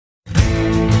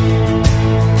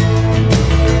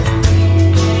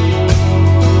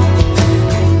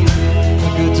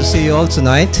you all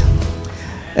tonight.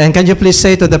 And can you please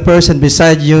say to the person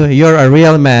beside you, you're a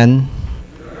real man.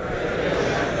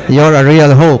 You're a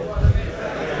real hope.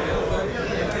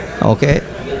 Okay?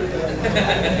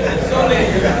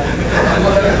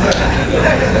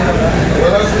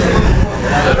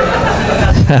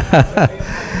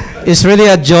 It's really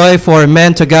a joy for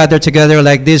men to gather together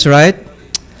like this, right?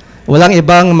 Walang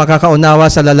ibang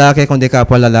makakaunawa sa lalaki kundi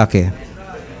kapwa lalaki.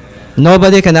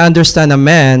 Nobody can understand a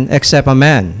man except a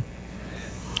man.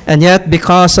 And yet,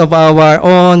 because of our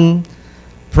own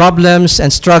problems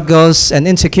and struggles and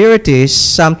insecurities,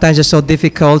 sometimes it's so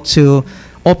difficult to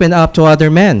open up to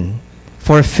other men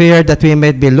for fear that we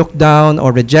may be looked down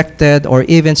or rejected or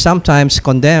even sometimes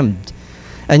condemned.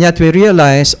 And yet we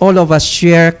realize all of us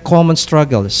share common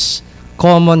struggles,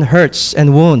 common hurts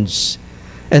and wounds.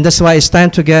 And that's why it's time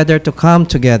together to come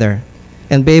together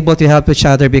and be able to help each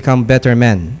other become better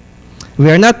men. We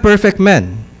are not perfect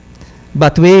men,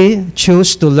 but we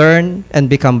choose to learn and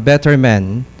become better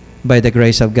men by the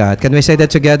grace of God. Can we say that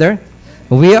together?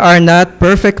 We are not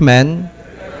perfect men,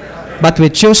 but we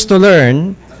choose to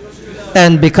learn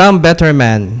and become better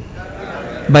men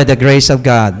by the grace of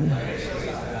God.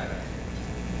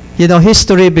 You know,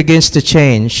 history begins to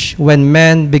change when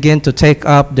men begin to take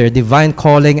up their divine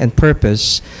calling and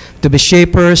purpose to be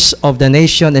shapers of the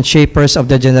nation and shapers of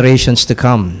the generations to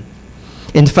come.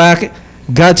 In fact,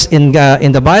 in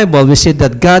the Bible, we see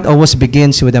that God always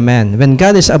begins with a man. When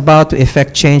God is about to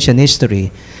effect change in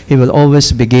history, He will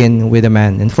always begin with a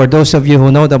man. And for those of you who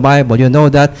know the Bible, you know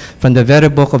that from the very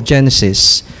book of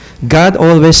Genesis, God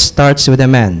always starts with a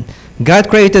man. God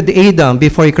created Adam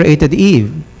before He created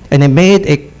Eve, and He made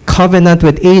a covenant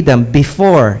with Adam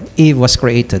before Eve was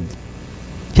created.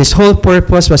 His whole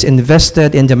purpose was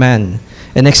invested in the man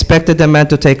and expected the man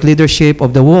to take leadership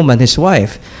of the woman, his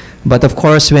wife. But of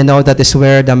course, we know that is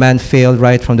where the man failed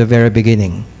right from the very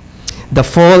beginning. The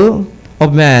fall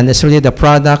of man is really the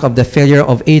product of the failure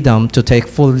of Adam to take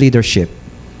full leadership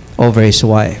over his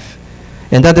wife.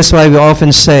 And that is why we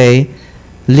often say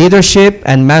leadership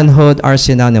and manhood are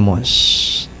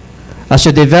synonymous. As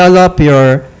you develop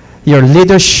your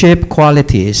leadership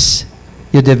qualities,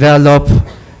 you develop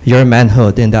your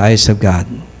manhood in the eyes of God.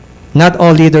 Not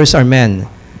all leaders are men,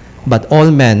 but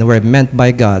all men were meant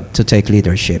by God to take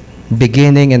leadership,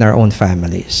 beginning in our own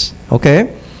families.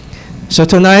 Okay? So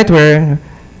tonight we're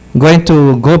going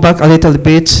to go back a little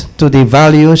bit to the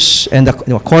values and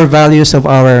the core values of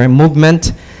our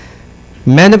movement.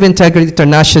 Men of Integrity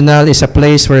International is a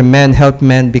place where men help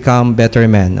men become better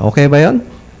men. Okay ba yun?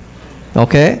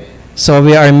 Okay? So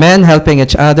we are men helping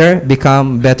each other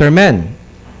become better men.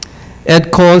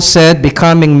 Ed Cole said,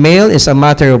 becoming male is a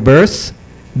matter of birth.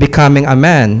 Becoming a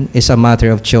man is a matter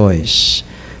of choice.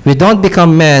 We don't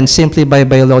become men simply by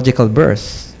biological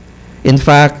birth. In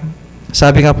fact,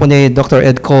 sabi nga po ni Dr.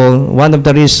 Ed Cole, one of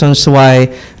the reasons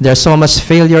why there's so much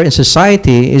failure in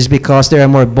society is because there are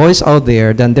more boys out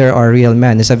there than there are real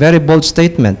men. It's a very bold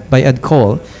statement by Ed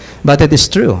Cole, but it is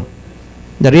true.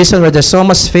 The reason why there's so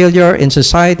much failure in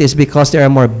society is because there are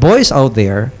more boys out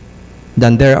there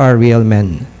than there are real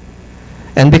men.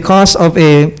 And because of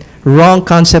a wrong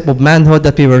concept of manhood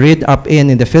that we were read up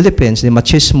in the Philippines, the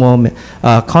machismo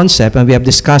concept, and we have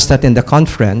discussed that in the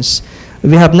conference,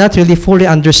 we have not really fully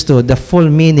understood the full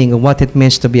meaning of what it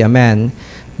means to be a man,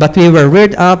 but we were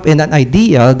reared up in an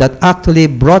ideal that actually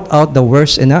brought out the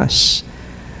worst in us.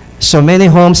 So many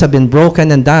homes have been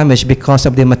broken and damaged because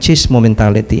of the machismo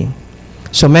mentality.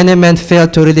 So many men fail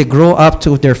to really grow up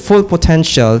to their full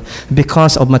potential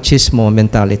because of machismo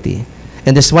mentality.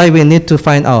 And that's why we need to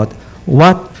find out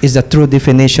what is the true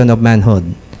definition of manhood.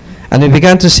 And we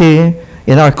began to see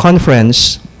in our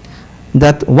conference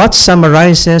that what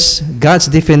summarizes God's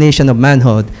definition of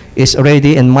manhood is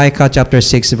already in Micah chapter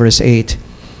 6, verse 8.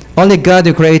 Only God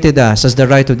who created us has the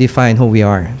right to define who we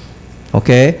are.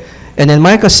 Okay? And in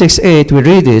Micah 6:8, we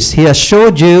read this, He has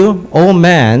showed you, O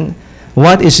man,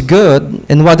 what is good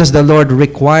and what does the Lord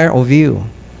require of you?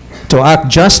 To act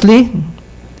justly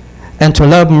and to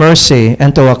love mercy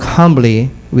and to walk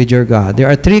humbly with your God. There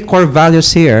are three core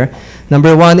values here.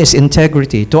 Number one is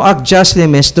integrity. To act justly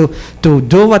means to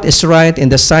do what is right in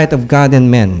the sight of God and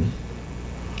men.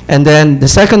 And then the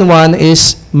second one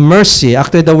is mercy.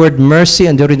 Actually, the word mercy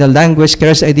in the original language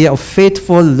carries the idea of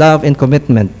faithful love and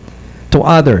commitment to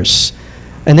others.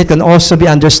 And it can also be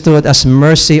understood as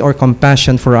mercy or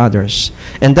compassion for others.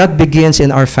 And that begins in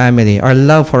our family, our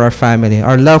love for our family,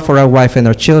 our love for our wife and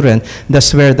our children.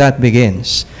 That's where that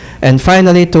begins. And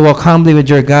finally, to walk humbly with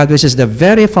your God, which is the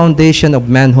very foundation of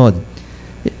manhood,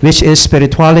 which is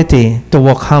spirituality, to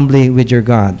walk humbly with your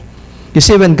God. You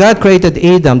see, when God created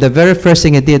Adam, the very first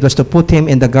thing he did was to put him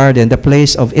in the garden, the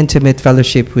place of intimate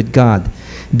fellowship with God,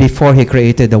 before he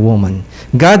created the woman.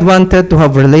 God wanted to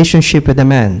have relationship with the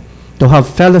man, to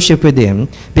have fellowship with him,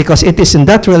 because it is in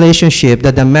that relationship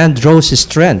that the man draws his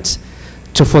strength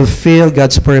to fulfill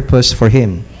God's purpose for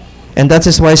him. And that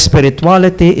is why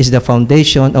spirituality is the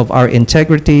foundation of our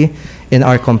integrity and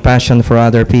our compassion for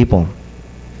other people.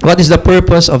 What is the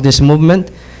purpose of this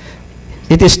movement?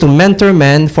 It is to mentor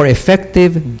men for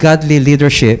effective godly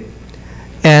leadership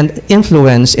and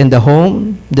influence in the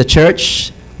home, the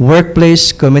church,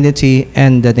 workplace, community,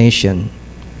 and the nation.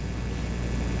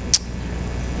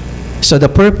 So the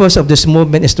purpose of this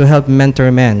movement is to help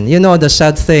mentor men. You know, the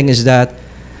sad thing is that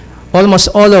almost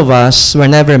all of us were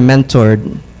never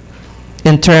mentored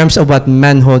in terms of what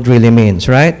manhood really means,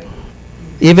 right?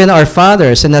 Even our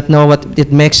fathers do not know what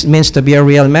it means to be a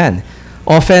real man.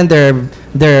 Often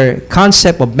their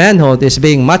concept of manhood is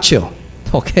being macho,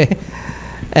 okay?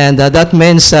 And that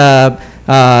means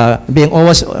being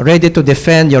always ready to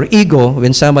defend your ego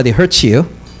when somebody hurts you.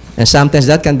 And sometimes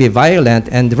that can be violent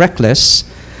and reckless.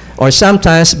 Or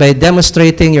sometimes by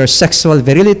demonstrating your sexual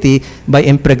virility by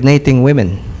impregnating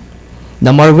women.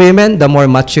 The more women, the more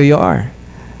macho you are.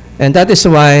 And that is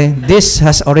why this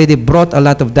has already brought a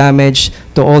lot of damage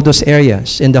to all those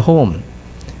areas in the home.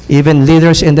 Even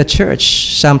leaders in the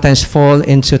church sometimes fall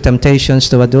into temptations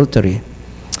to adultery.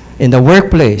 In the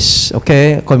workplace,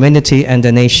 okay, community, and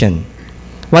the nation.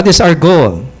 What is our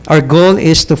goal? Our goal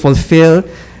is to fulfill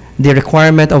the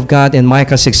requirement of God in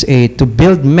Micah 6:8 to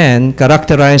build men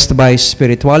characterized by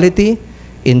spirituality,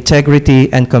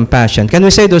 integrity, and compassion. Can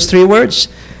we say those three words?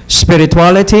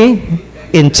 Spirituality,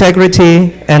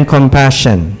 integrity, and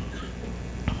compassion.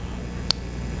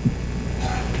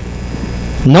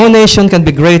 No nation can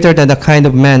be greater than the kind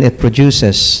of man it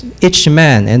produces. Each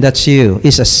man, and that's you,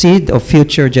 is a seed of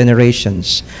future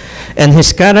generations. And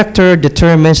his character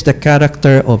determines the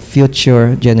character of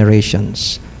future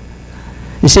generations.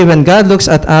 You see, when God looks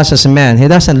at us as men, he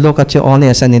doesn't look at you only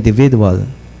as an individual.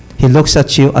 He looks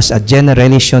at you as a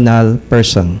generational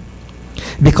person.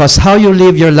 Because how you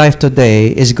live your life today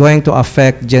is going to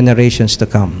affect generations to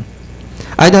come.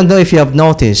 I don't know if you have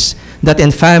noticed that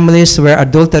in families where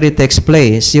adultery takes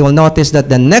place, you will notice that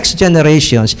the next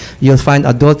generations, you'll find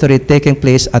adultery taking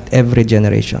place at every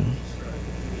generation.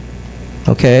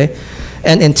 Okay?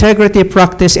 And integrity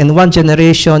practice in one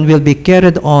generation will be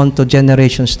carried on to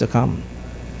generations to come.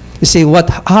 You see,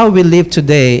 how we live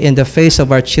today in the face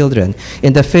of our children,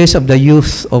 in the face of the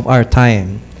youth of our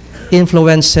time,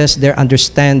 influences their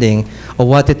understanding of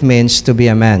what it means to be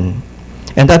a man.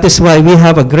 And that is why we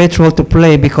have a great role to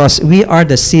play, because we are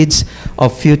the seeds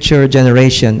of future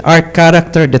generation. Our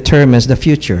character determines the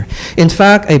future. In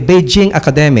fact, a Beijing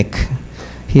academic,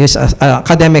 he is an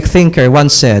academic thinker,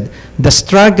 once said, the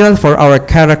struggle for our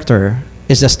character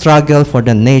is the struggle for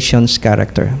the nation's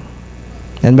character.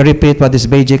 And we repeat what this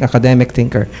Beijing academic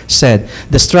thinker said.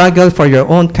 The struggle for your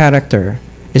own character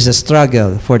is the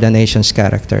struggle for the nation's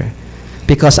character.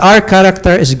 Because our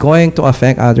character is going to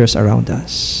affect others around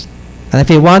us. And if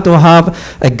we want to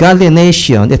have a godly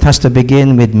nation, it has to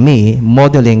begin with me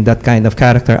modeling that kind of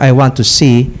character I want to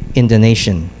see in the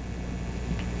nation.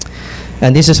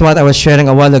 And this is what I was sharing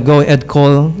a while ago. Ed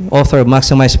Cole, author of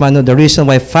Maximize Manhood, the reason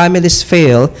why families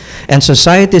fail and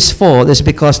societies fall is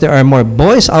because there are more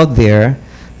boys out there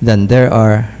than there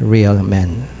are real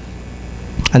men.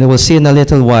 And we'll see in a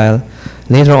little while,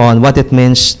 later on, what it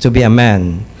means to be a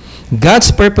man.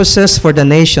 God's purposes for the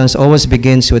nations always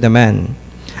begins with a man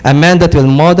that will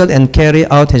model and carry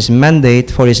out his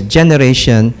mandate for his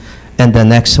generation and the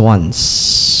next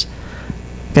ones.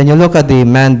 Can you look at the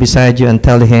man beside you and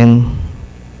tell him,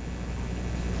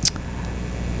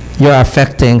 you're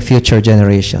affecting future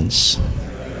generations.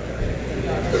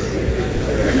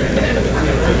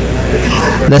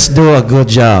 Let's do a good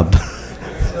job.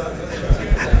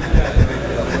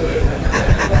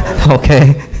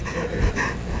 Okay?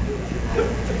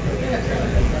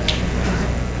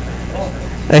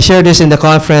 I shared this in the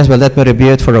conference, but let me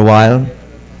review it for a while.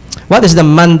 What is the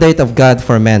mandate of God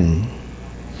for men?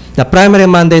 The primary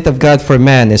mandate of God for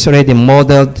man is already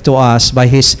modeled to us by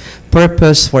his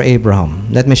purpose for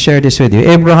Abraham. Let me share this with you.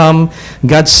 Abraham,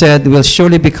 God said, will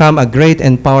surely become a great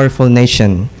and powerful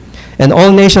nation, and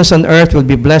all nations on earth will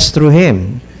be blessed through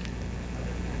him.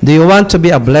 Do you want to be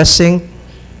a blessing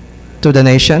to the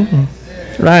nation?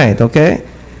 Right, okay?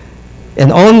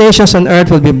 And all nations on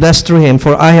earth will be blessed through him,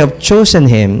 for I have chosen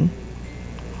him.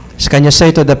 So can you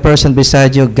say to the person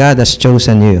beside you, God has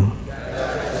chosen you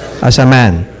as a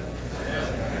man?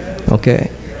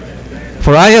 Okay.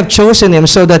 For I have chosen him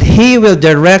so that he will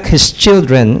direct his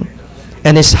children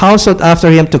and his household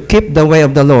after him to keep the way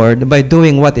of the Lord by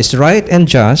doing what is right and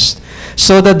just,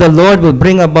 so that the Lord will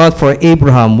bring about for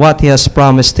Abraham what he has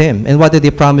promised him. And what did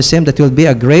he promise him? That he will be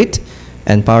a great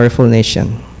and powerful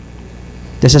nation.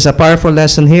 This is a powerful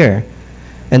lesson here.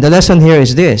 And the lesson here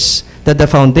is this, that the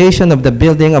foundation of the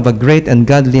building of a great and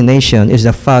godly nation is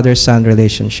the father-son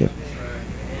relationship.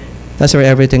 That's where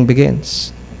everything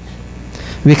begins.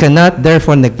 We cannot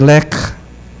therefore neglect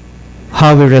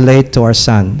how we relate to our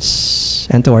sons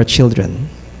and to our children.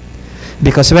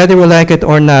 Because whether we like it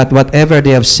or not, whatever they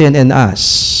have seen in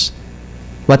us,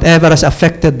 whatever has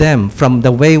affected them from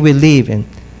the way we live and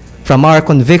from our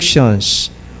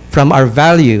convictions, from our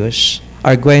values,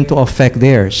 are going to affect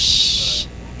theirs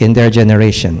in their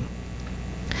generation.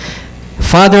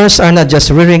 Fathers are not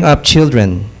just rearing up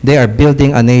children, they are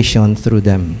building a nation through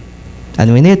them.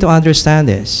 And we need to understand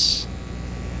this.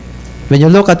 When you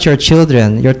look at your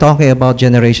children, you're talking about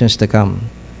generations to come.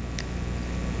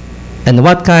 And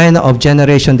what kind of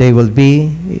generation they will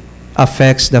be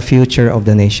affects the future of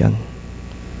the nation.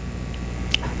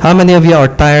 How many of you are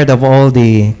tired of all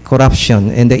the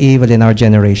corruption and the evil in our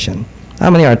generation? How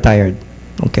many are tired?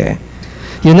 Okay.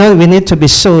 You know, we need to be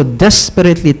so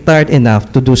desperately tired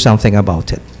enough to do something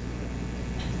about it.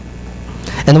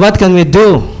 And what can we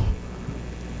do?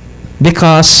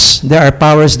 Because there are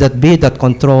powers that be that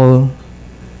control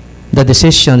the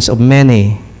decisions of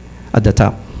many at the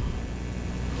top.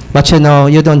 But you know,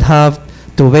 you don't have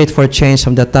to wait for change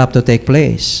from the top to take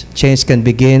place. Change can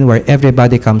begin where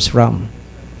everybody comes from.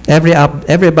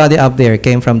 Everybody up there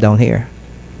came from down here.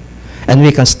 And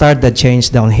we can start the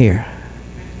change down here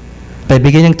by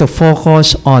beginning to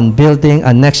focus on building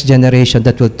a next generation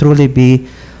that will truly be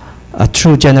a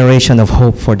true generation of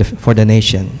hope for the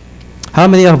nation. How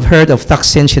many have heard of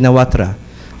Thaksin Shinawatra,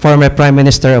 former Prime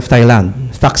Minister of Thailand?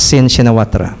 Thaksin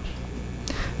Shinawatra.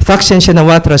 Thaksin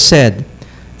Shinawatra said,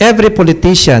 every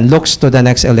politician looks to the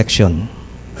next election.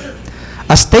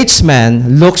 A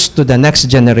statesman looks to the next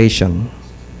generation.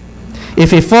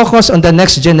 If we focus on the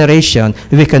next generation,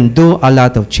 we can do a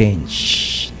lot of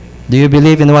change. Do you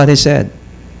believe in what he said?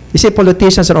 You see,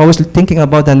 politicians are always thinking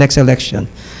about the next election.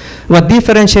 What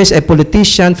differentiates a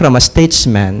politician from a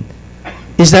statesman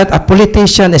is that a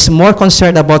politician is more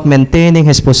concerned about maintaining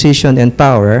his position and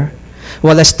power,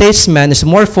 while a statesman is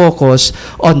more focused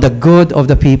on the good of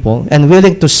the people and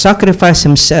willing to sacrifice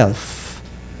himself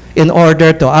in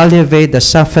order to alleviate the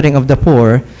suffering of the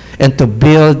poor and to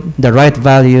build the right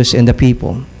values in the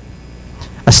people.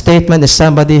 A statesman is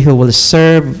somebody who will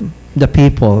serve the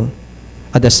people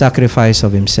at the sacrifice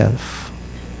of himself.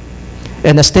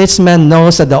 And a statesman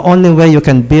knows that the only way you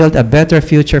can build a better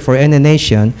future for any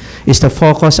nation is to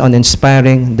focus on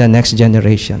inspiring the next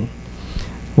generation.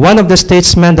 One of the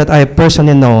statesmen that I have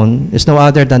personally known is no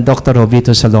other than Dr.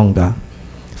 Jovito Salonga,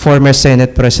 former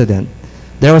Senate President.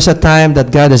 There was a time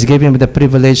that God has given me the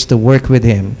privilege to work with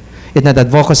him in an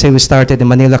advocacy we started in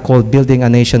Manila called Building a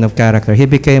Nation of Character. He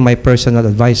became my personal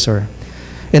advisor.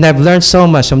 And I've learned so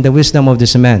much from the wisdom of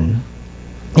this man.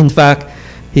 In fact,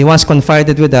 he once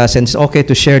confided with us, and it's okay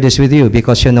to share this with you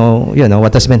because you know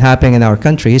what has been happening in our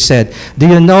country. He said, do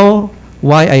you know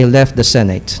why I left the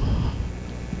Senate?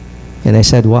 And I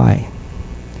said, why?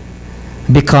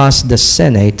 Because the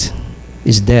Senate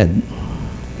is dead.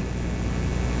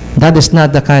 That is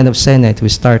not the kind of Senate we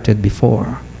started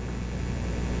before.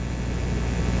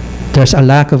 There's a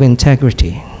lack of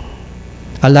integrity,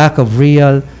 a lack of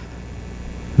real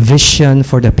vision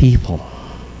for the people.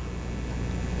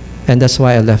 And that's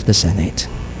why I left the Senate.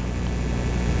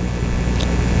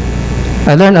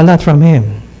 I learned a lot from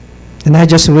him. And I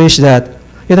just wish that,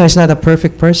 he's not a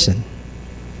perfect person.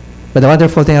 But the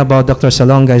wonderful thing about Dr.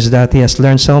 Salonga is that he has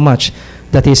learned so much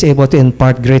that he is able to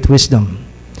impart great wisdom.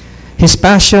 His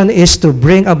passion is to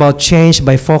bring about change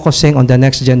by focusing on the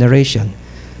next generation.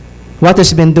 What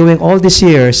he's been doing all these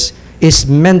years is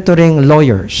mentoring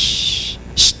lawyers.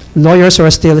 Lawyers who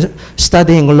are still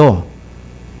studying law.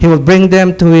 He will bring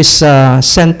them to his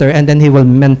center and then he will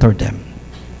mentor them.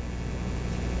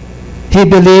 He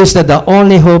believes that the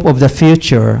only hope of the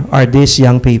future are these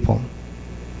young people.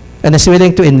 And is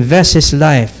willing to invest his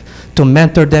life to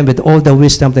mentor them with all the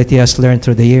wisdom that he has learned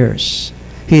through the years.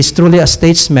 He is truly a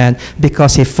statesman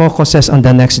because he focuses on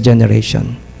the next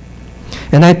generation.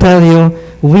 And I tell you,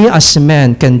 we as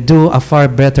men can do a far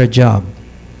better job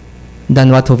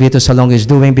than what Jovito Salonga is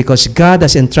doing because God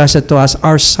has entrusted to us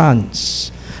our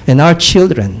sons and our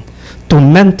children to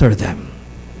mentor them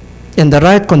in the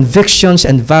right convictions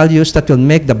and values that will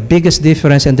make the biggest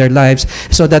difference in their lives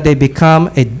so that they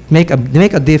make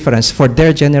a difference for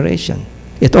their generation.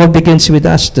 It all begins with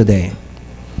us today.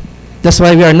 That's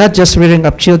why we are not just rearing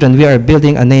up children, we are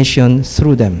building a nation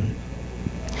through them.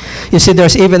 You see,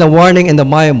 there's even a warning in the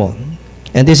Bible,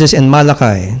 and this is in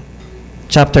Malachi,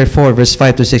 chapter 4, verse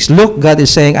 5 to 6. Look, God is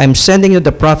saying, I'm sending you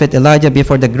the prophet Elijah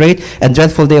before the great and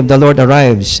dreadful day of the Lord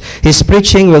arrives. His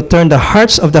preaching will turn the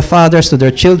hearts of the fathers to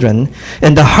their children,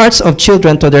 and the hearts of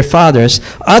children to their fathers.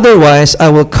 Otherwise, I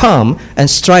will come and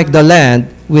strike the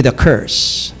land with a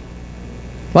curse.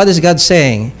 What is God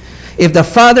saying? If the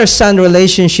father-son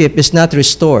relationship is not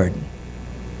restored,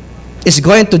 it's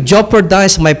going to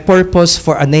jeopardize my purpose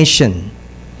for a nation.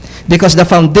 Because the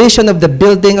foundation of the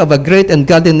building of a great and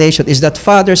godly nation is that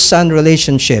father-son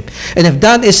relationship. And if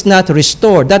that is not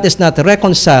restored, that is not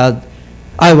reconciled,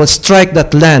 I will strike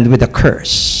that land with a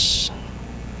curse.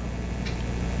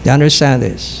 You understand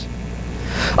this?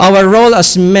 Our role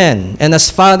as men and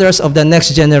as fathers of the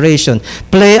next generation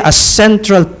play a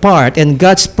central part in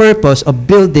God's purpose of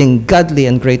building godly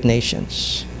and great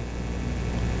nations.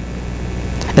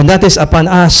 And that is upon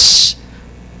us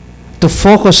to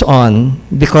focus on,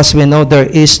 because we know there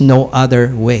is no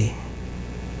other way.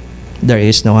 There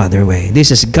is no other way.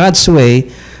 This is God's way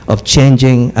of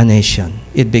changing a nation.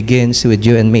 It begins with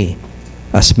you and me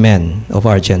as men of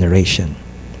our generation.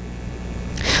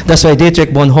 That's why Dietrich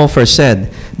Bonhoeffer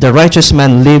said, the righteous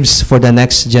man lives for the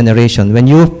next generation. When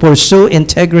you pursue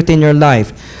integrity in your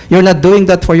life, you're not doing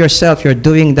that for yourself, you're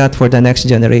doing that for the next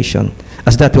generation,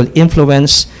 as that will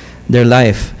influence their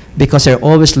life, because they're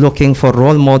always looking for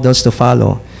role models to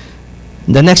follow.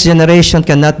 The next generation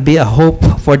cannot be a hope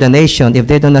for the nation if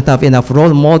they do not have enough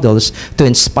role models to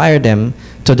inspire them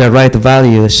to the right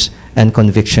values and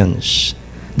convictions.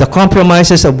 The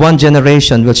compromises of one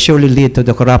generation will surely lead to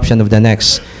the corruption of the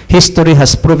next. History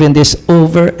has proven this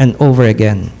over and over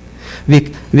again.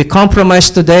 We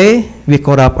compromise today, we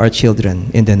corrupt our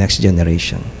children in the next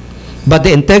generation. But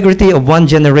the integrity of one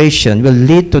generation will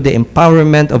lead to the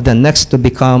empowerment of the next to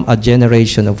become a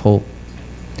generation of hope.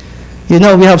 You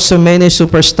know, we have so many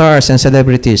superstars and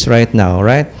celebrities right now,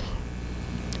 right?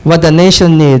 What the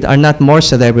nation needs are not more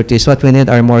celebrities. What we need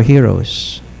are more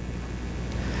heroes.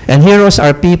 And heroes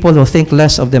are people who think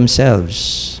less of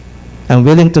themselves and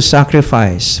willing to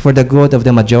sacrifice for the good of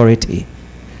the majority.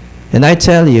 And I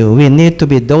tell you, we need to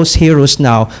be those heroes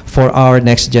now for our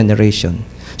next generation,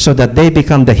 so that they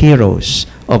become the heroes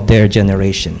of their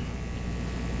generation.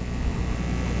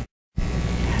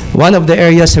 One of the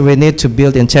areas we need to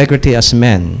build integrity as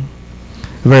men,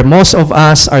 where most of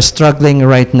us are struggling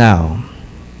right now,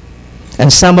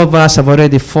 and some of us have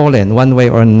already fallen one way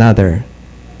or another.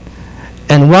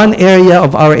 And one area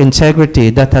of our integrity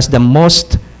that has the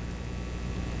most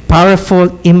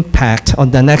powerful impact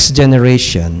on the next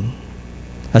generation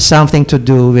has something to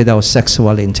do with our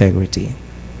sexual integrity.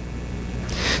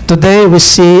 Today, we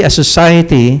see a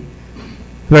society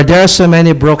where there are so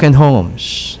many broken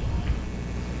homes.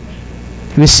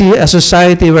 We see a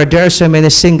society where there are so many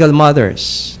single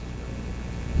mothers.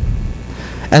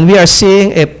 And we are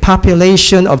seeing a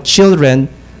population of children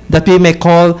that we may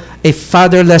call a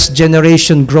fatherless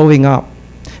generation growing up,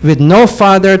 with no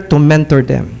father to mentor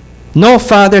them, no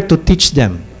father to teach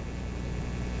them.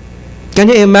 Can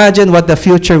you imagine what the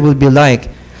future will be like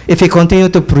if we continue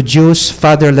to produce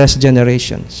fatherless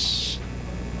generations?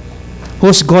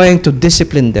 Who's going to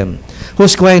discipline them?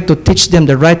 Who's going to teach them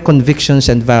the right convictions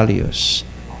and values?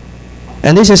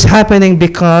 And this is happening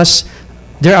because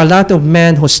there are a lot of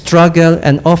men who struggle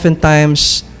and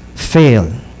oftentimes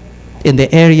fail in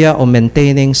the area of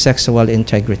maintaining sexual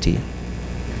integrity.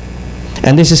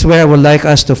 And this is where I would like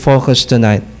us to focus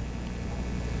tonight.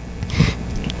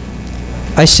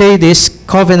 I say this,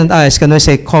 covenant eyes. Can I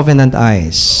say covenant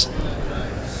eyes?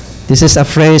 This is a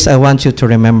phrase I want you to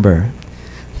remember.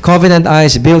 Covenant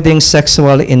eyes, building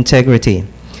sexual integrity.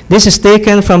 This is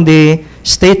taken from the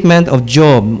statement of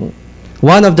Job,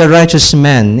 one of the righteous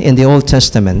men in the Old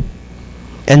Testament.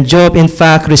 And Job, in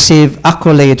fact, received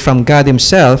accolade from God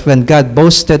himself when God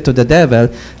boasted to the devil,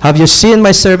 "Have you seen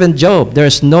my servant Job? There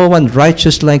is no one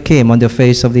righteous like him on the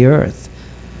face of the earth."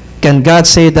 Can God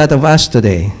say that of us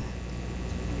today?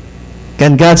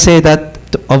 Can God say that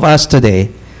of us today?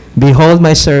 "Behold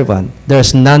my servant, there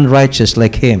is none righteous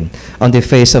like him on the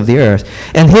face of the earth."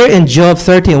 And here in Job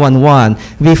 31:1,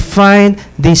 we find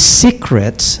the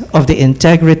secret of the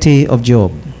integrity of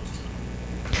Job.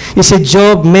 You see,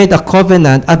 Job made a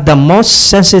covenant at the most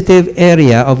sensitive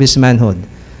area of his manhood,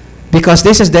 because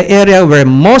this is the area where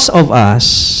most of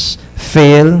us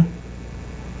fail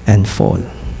and fall.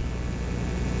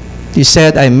 He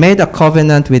said, "I made a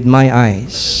covenant with my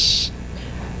eyes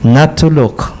not to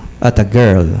look at a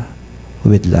girl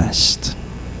with lust."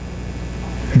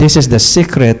 This is the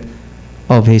secret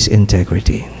of his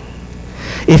integrity.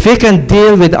 If we can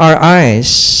deal with our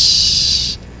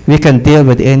eyes, we can deal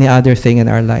with any other thing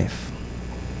in our life.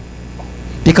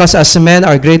 Because as men,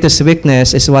 our greatest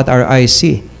weakness is what our eyes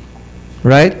see.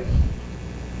 Right?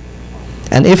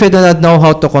 And if we do not know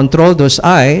how to control those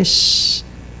eyes,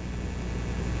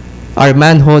 our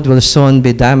manhood will soon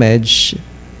be damaged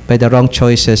by the wrong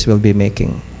choices we'll be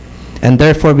making. And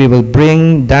therefore, we will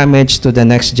bring damage to the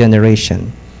next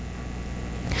generation.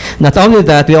 Not only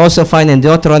that, we also find in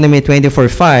Deuteronomy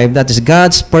 24:5 that is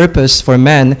God's purpose for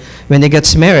man when he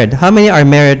gets married. How many are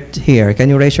married here? Can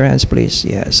you raise your hands, please?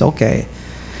 Yes, okay.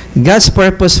 God's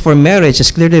purpose for marriage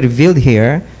is clearly revealed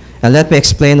here. And let me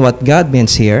explain what God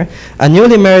means here. A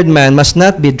newly married man must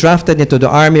not be drafted into the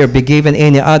army or be given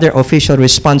any other official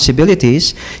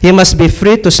responsibilities. He must be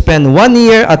free to spend 1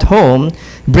 year at home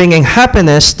bringing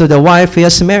happiness to the wife he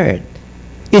has married.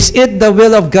 Is it the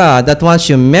will of God that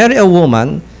once you marry a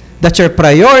woman, that your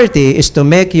priority is to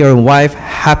make your wife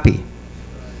happy?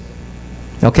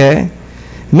 Okay?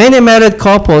 Many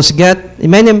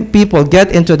people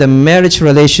get into the marriage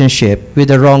relationship with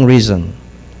the wrong reason.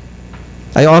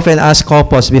 I often ask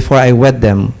couples before I wed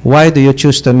them, why do you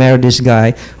choose to marry this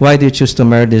guy? Why do you choose to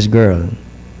marry this girl?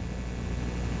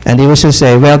 And they usually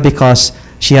say, well, because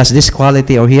she has this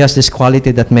quality or he has this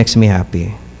quality that makes me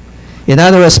happy. In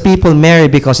other words, people marry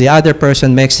because the other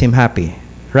person makes him happy,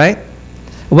 right?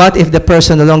 What if the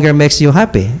person no longer makes you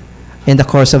happy in the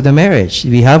course of the marriage?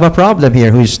 We have a problem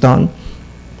here, Houston.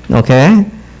 Okay?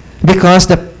 Because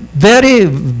the very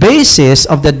basis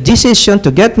of the decision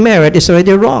to get married is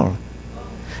already wrong.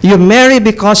 You marry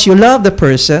because you love the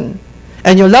person,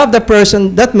 and you love the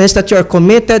person, that means that you're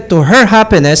committed to her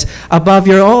happiness above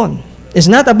your own. It's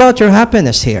not about your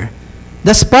happiness here.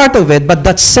 That's part of it, but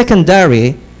that's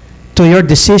secondary to your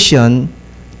decision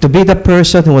to be the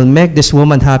person who will make this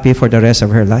woman happy for the rest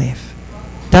of her life.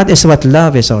 That is what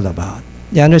love is all about.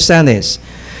 You understand this?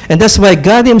 And that's why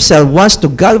God himself wants to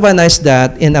galvanize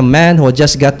that in a man who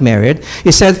just got married.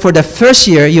 He said, for the first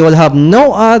year, you will have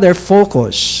no other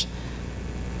focus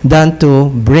than to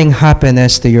bring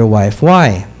happiness to your wife.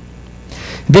 Why?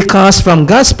 Because from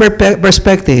God's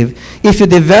perspective, if you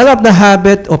develop the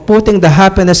habit of putting the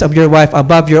happiness of your wife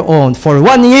above your own for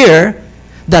 1 year,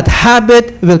 that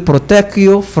habit will protect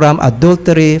you from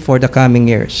adultery for the coming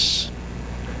years.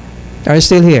 Are you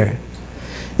still here?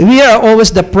 We are always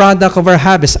the product of our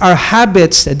habits. Our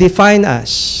habits define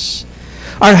us.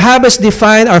 Our habits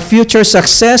define our future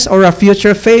success or our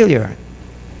future failure.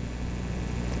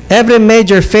 Every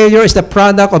major failure is the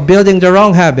product of building the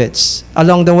wrong habits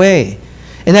along the way.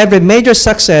 And every major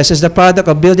success is the product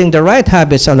of building the right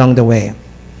habits along the way.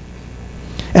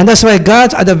 And that's why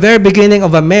God, at the very beginning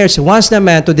of a marriage, wants the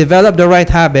man to develop the right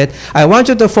habit. I want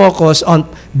you to focus on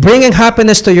bringing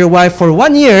happiness to your wife for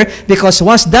 1 year, because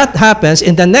once that happens,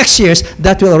 in the next years,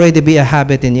 that will already be a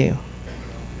habit in you.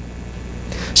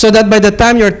 So that by the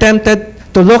time you're tempted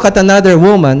to look at another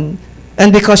woman,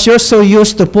 and because you're so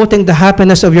used to putting the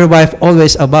happiness of your wife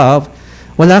always above,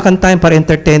 wala kang time para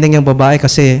entertaining yung babae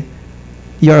kasi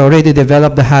you already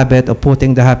developed the habit of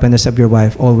putting the happiness of your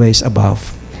wife always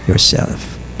above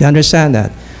yourself. Do you understand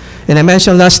that? And I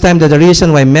mentioned last time that the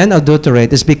reason why men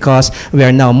adulterate is because we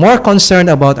are now more concerned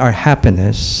about our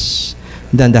happiness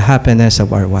than the happiness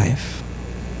of our wife.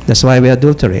 That's why we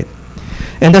adulterate.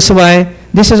 And that's why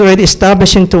this is already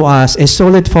establishing to us a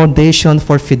solid foundation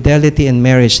for fidelity in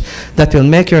marriage that will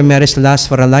make your marriage last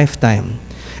for a lifetime.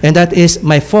 And that is,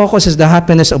 my focus is the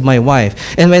happiness of my wife.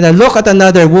 And when I look at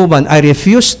another woman, I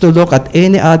refuse to look at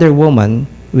any other woman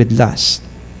with lust.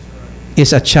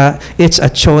 It's a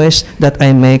choice that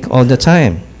I make all the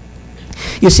time.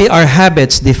 You see, our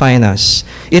habits define us.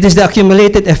 It is the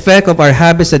accumulated effect of our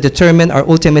habits that determine our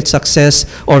ultimate success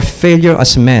or failure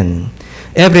as men.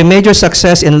 Every major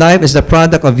success in life is the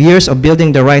product of years of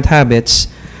building the right habits.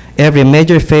 Every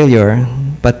major failure,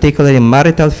 particularly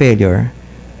marital failure,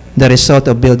 the result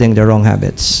of building the wrong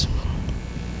habits.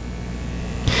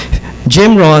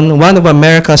 Jim Rohn, one of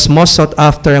America's most sought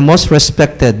after and most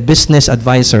respected business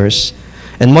advisors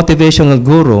and motivational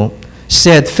guru,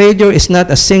 said failure is not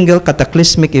a single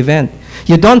cataclysmic event.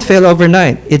 You don't fail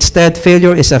overnight. Instead,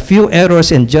 failure is a few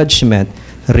errors in judgment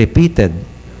repeated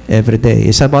every day.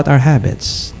 It's about our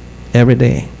habits every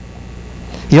day.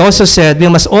 He also said we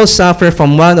must all suffer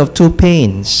from one of two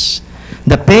pains: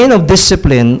 the pain of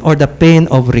discipline or the pain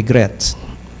of regret.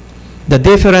 The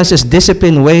difference is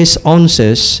discipline weighs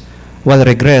ounces while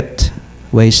regret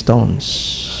weighs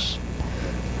stones.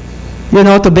 You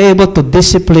know, to be able to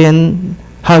discipline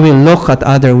how you look at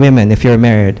other women if you're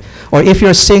married, or if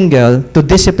you're single, to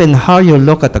discipline how you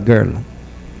look at a girl.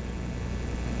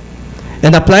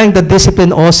 And applying the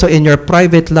discipline also in your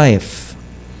private life.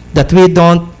 that we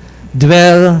don't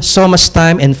dwell so much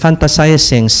time in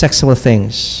fantasizing sexual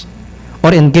things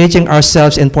or engaging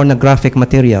ourselves in pornographic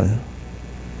material.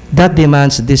 That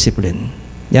demands discipline.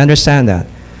 You understand that?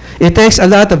 It takes a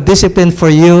lot of discipline for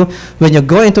you when you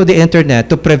go into the internet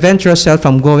to prevent yourself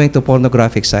from going to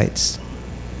pornographic sites.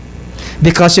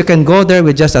 Because you can go there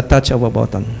with just a touch of a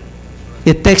button.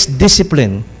 It takes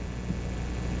discipline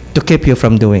to keep you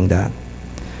from doing that.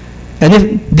 And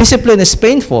if discipline is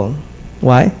painful,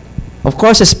 why? Of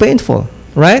course it's painful,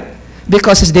 right?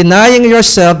 Because it's denying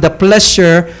yourself the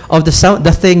pleasure of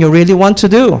the thing you really want to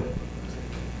do.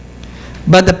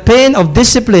 But the pain of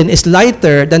discipline is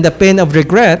lighter than the pain of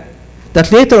regret,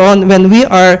 that later on, when we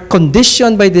are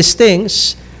conditioned by these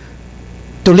things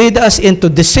to lead us into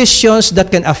decisions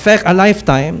that can affect a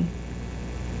lifetime,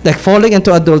 like falling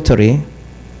into adultery,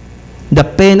 the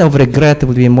pain of regret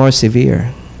will be more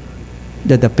severe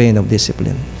than the pain of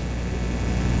discipline.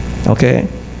 Okay?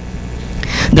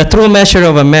 The true measure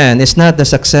of a man is not the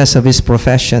success of his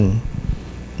profession,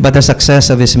 but the success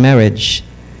of his marriage.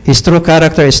 His true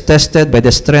character is tested by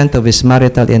the strength of his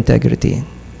marital integrity.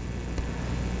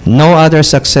 No other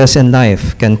success in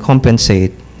life can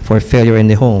compensate for failure in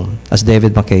the home, as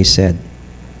David McKay said.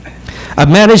 A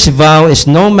marriage vow is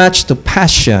no match to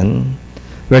passion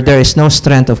where there is no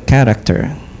strength of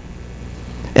character.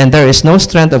 And there is no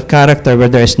strength of character where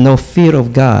there is no fear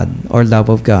of God or love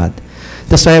of God.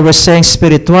 That's why we're saying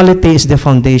spirituality is the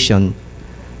foundation.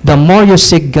 The more you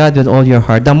seek God with all your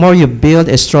heart, the more you build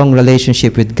a strong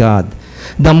relationship with God,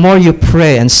 the more you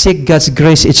pray and seek God's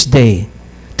grace each day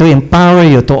to empower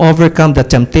you to overcome the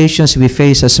temptations we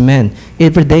face as men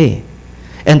every day,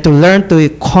 and to learn to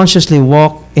consciously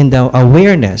walk in the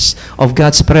awareness of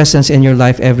God's presence in your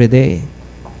life every day.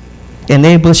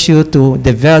 Enables you to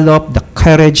develop the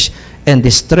courage and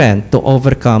the strength to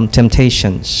overcome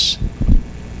temptations.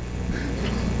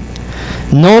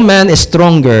 No man is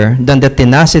stronger than the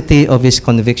tenacity of his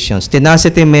convictions.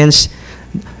 Tenacity means,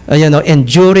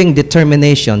 enduring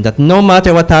determination that no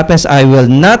matter what happens, I will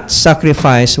not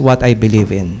sacrifice what I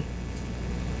believe in.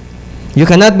 You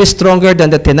cannot be stronger than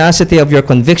the tenacity of your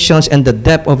convictions and the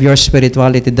depth of your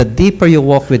spirituality. The deeper you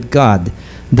walk with God,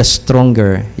 the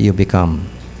stronger you become.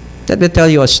 Let me tell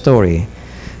you a story.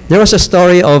 There was a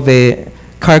story of a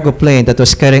cargo plane that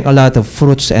was carrying a lot of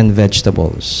fruits and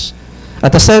vegetables.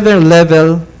 At a certain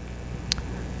level,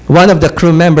 one of the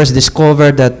crew members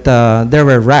discovered that there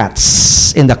were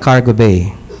rats in the cargo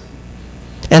bay.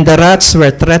 And the rats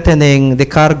were threatening the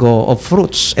cargo of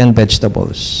fruits and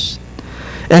vegetables.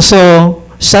 And so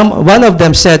one of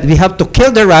them said, we have to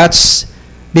kill the rats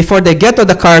before they get to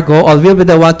the cargo, or we'll be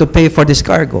the one to pay for this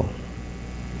cargo.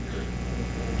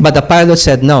 But the pilot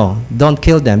said, no, don't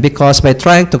kill them, because by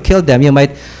trying to kill them, you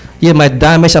might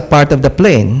damage a part of the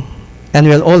plane, and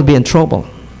we'll all be in trouble.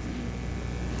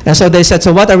 And so they said,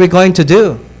 so what are we going to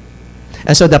do?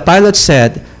 And so the pilot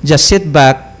said, just sit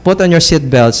back, put on your seat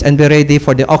belts, and be ready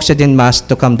for the oxygen mask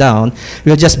to come down.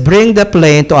 We'll just bring the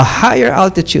plane to a higher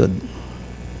altitude,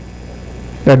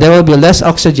 where there will be less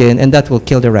oxygen, and that will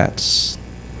kill the rats.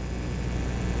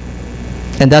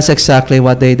 And that's exactly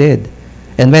what they did.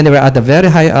 And when they were at a very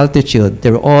high altitude,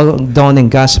 they were all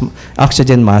donning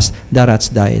oxygen masks, the rats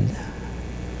died.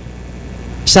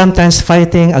 Sometimes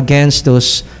fighting against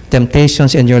those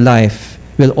temptations in your life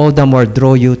will all the more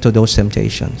draw you to those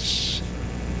temptations.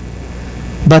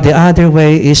 But the other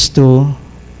way is to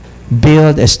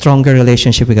build a stronger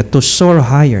relationship with God, to soar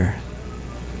higher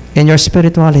in your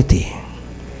spirituality,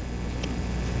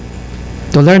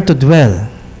 to learn to dwell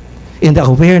in the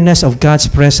awareness of God's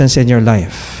presence in your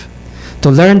life, to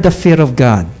learn the fear of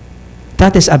God.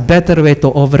 That is a better way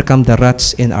to overcome the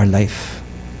rats in our life.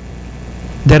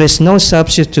 There is no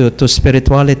substitute to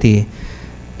spirituality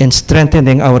in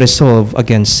strengthening our resolve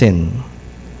against sin.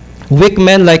 Weak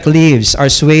men like leaves are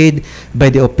swayed by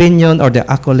the opinion or the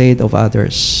accolade of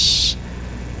others.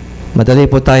 Madali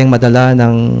po tayong madala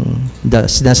ng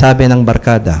sinasabi ng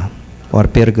barkada or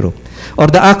peer group. Or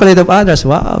the accolade of others.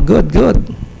 Wow, good, good.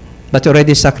 But you're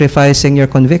already sacrificing your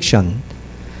conviction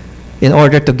in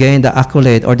order to gain the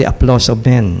accolade or the applause of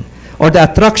men, or the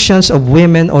attractions of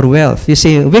women or wealth. You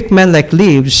see, weak men like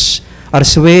leaves are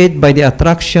swayed by the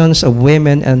attractions of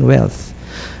women and wealth.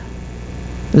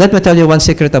 Let me tell you one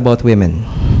secret about women.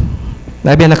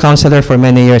 I've been a counselor for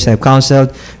many years. I've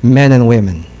counseled men and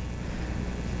women.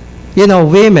 You know,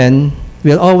 women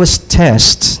will always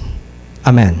test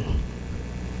a man.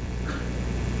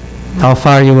 How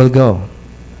far you will go.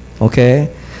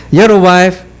 Okay? Your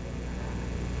wife,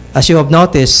 as you have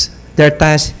noticed, there are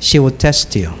times she will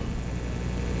test you.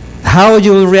 How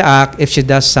you will react if she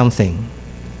does something.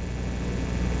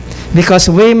 Because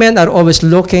women are always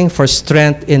looking for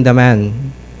strength in the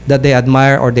man that they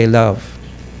admire or they love.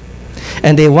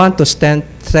 And they want to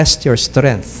test your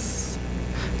strength.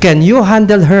 Can you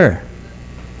handle her?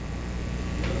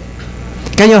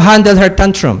 Can you handle her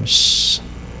tantrums?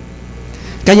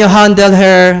 Can you handle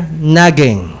her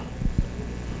nagging?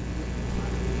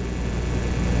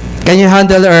 Can you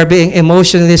handle her being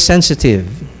emotionally sensitive?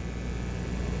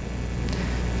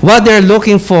 What they're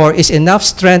looking for is enough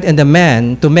strength in the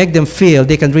man to make them feel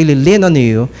they can really lean on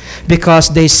you because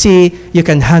they see you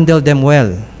can handle them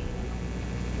well.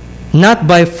 Not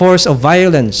by force of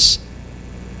violence,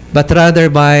 but rather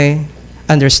by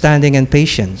understanding and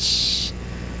patience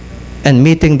and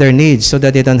meeting their needs so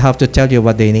that they don't have to tell you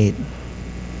what they need.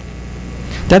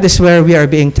 That is where we are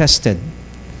being tested.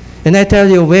 And I tell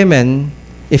you, women,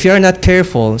 if you're not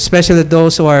careful, especially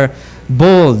those who are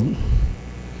bold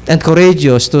and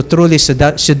courageous to truly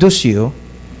seduce you,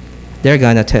 they're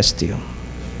gonna test you.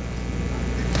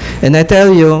 And I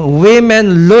tell you,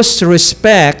 women lose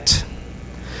respect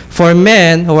for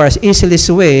men who are easily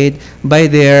swayed by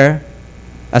their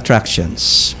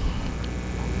attractions.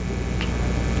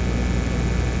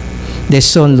 They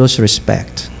soon lose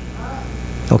respect.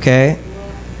 Okay?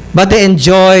 But they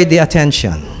enjoy the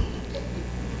attention.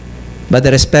 But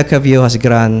the respect of you has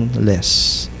grown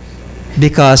less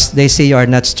because they see you are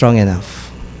not strong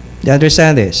enough. Do you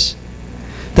understand this?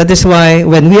 That is why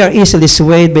when we are easily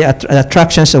swayed by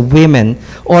attractions of women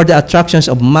or the attractions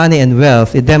of money and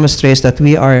wealth, it demonstrates that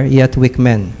we are yet weak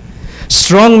men.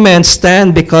 Strong men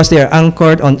stand because they are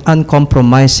anchored on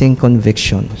uncompromising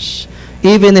convictions.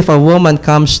 Even if a woman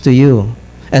comes to you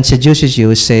and seduces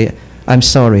you, say, I'm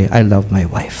sorry, I love my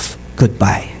wife.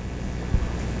 Goodbye.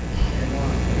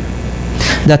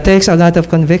 That takes a lot of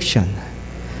conviction.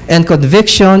 And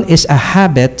conviction is a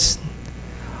habit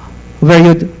where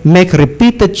you make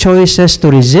repeated choices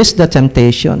to resist the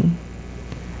temptation,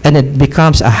 and it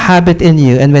becomes a habit in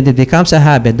you, and when it becomes a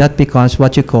habit, that becomes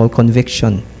what you call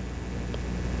conviction.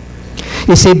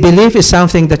 You see, belief is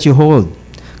something that you hold.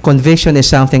 Conviction is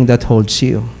something that holds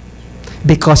you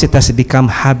because it has become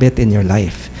habit in your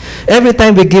life. Every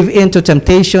time we give in to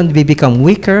temptation, we become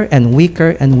weaker and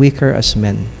weaker and weaker as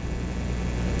men.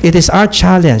 It is our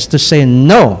challenge to say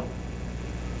no.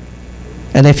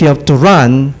 And if you have to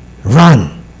run,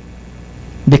 run.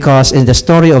 Because in the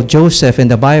story of Joseph in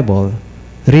the Bible,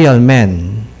 real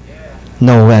men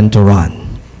know when to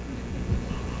run.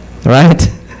 Right?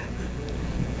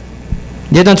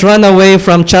 They don't run away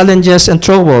from challenges and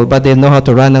trouble, but they know how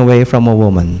to run away from a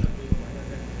woman.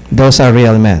 Those are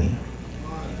real men.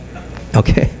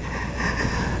 Okay.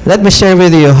 Let me share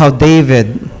with you how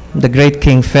David, the great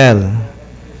king, fell.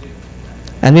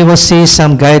 And we will see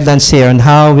some guidelines here on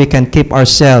how we can keep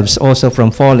ourselves also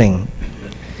from falling.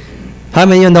 How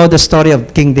many of you know the story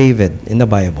of King David in the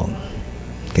Bible?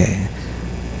 Okay.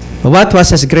 What was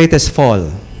his greatest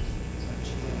fall?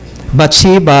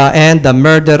 Bathsheba and the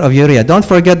murder of Uriah. Don't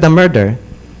forget the murder,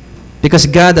 because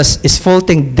God is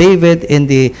faulting David in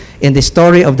the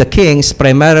story of the kings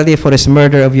primarily for his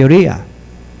murder of Uriah.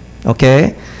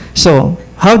 Okay? So,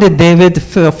 how did David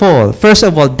fall? First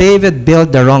of all, David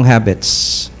built the wrong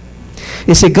habits.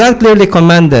 You see, God clearly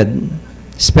commanded,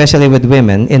 especially with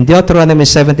women, in Deuteronomy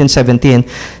 17:17,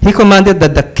 He commanded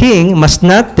that the king must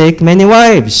not take many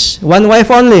wives, one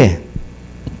wife only.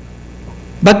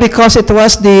 But because it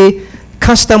was the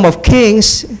custom of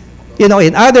kings, you know,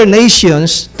 in other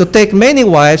nations, to take many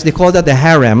wives, they call that the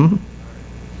harem.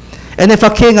 And if a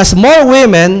king has more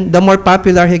women, the more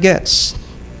popular he gets.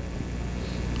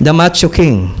 The macho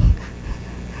king.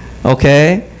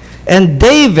 Okay? And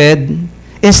David,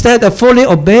 instead of fully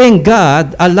obeying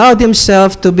God, allowed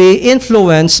himself to be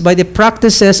influenced by the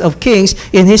practices of kings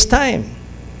in his time.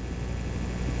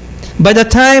 By the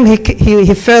time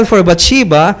he fell for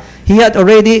Bathsheba, he had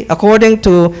already, according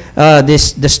to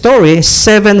the story,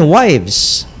 7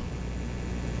 wives.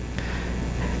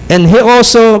 And he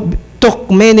also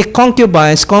took many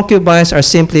concubines. Concubines are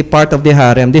simply part of the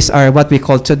harem. These are what we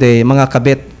call today mga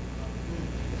kabit.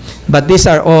 But these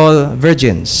are all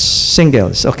virgins,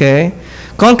 singles, okay?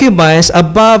 Concubines,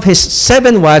 above his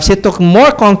 7 wives, he took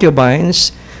more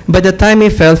concubines by the time he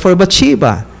fell for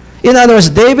Bathsheba. In other words,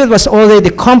 David was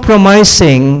already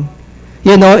compromising,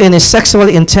 you know, in his sexual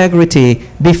integrity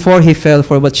before he fell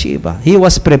for Bathsheba. He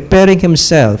was preparing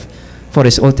himself for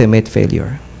his ultimate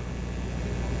failure.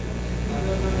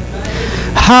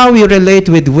 How we relate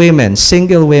with women,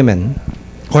 single women,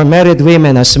 or married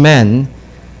women as men,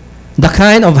 the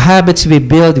kind of habits we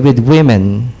build with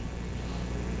women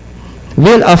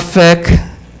will affect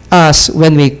us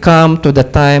when we come to the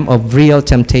time of real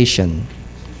temptation.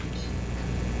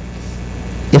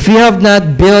 If we have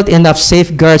not built enough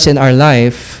safeguards in our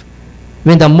life,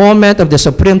 when the moment of the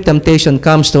supreme temptation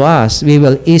comes to us, we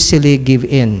will easily give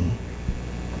in.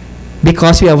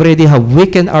 Because we already have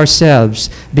weakened ourselves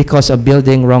because of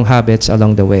building wrong habits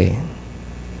along the way.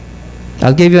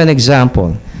 I'll give you an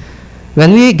example.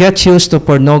 When we get used to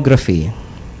pornography,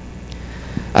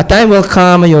 a time will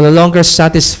come and you're no longer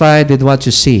satisfied with what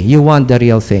you see. You want the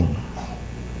real thing.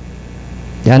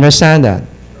 You understand that?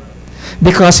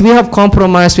 Because we have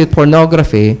compromised with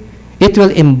pornography, it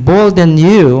will embolden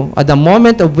you at the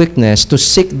moment of weakness to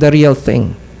seek the real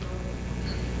thing.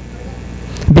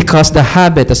 Because the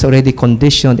habit has already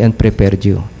conditioned and prepared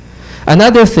you.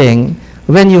 Another thing,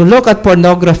 when you look at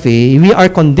pornography, we are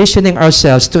conditioning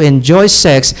ourselves to enjoy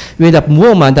sex with a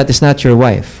woman that is not your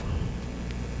wife.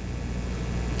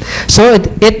 So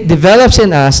it develops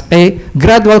in us a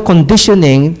gradual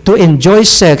conditioning to enjoy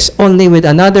sex only with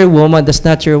another woman that's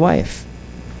not your wife.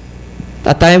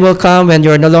 A time will come when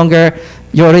you're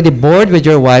already bored with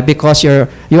your wife because you're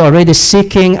already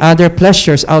seeking other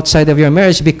pleasures outside of your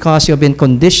marriage because you've been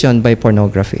conditioned by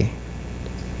pornography.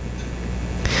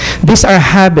 These are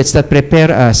habits that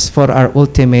prepare us for our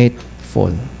ultimate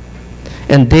fall.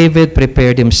 And David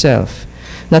prepared himself.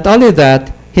 Not only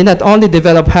that, he not only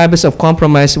developed habits of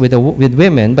compromise with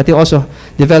women, but he also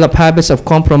developed habits of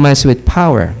compromise with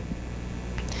power.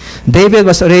 David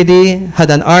had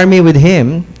an army with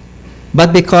him,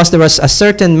 but because there was a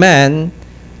certain man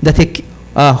that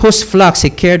whose flocks he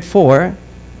cared for,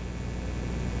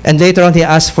 and later on he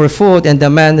asked for food, and the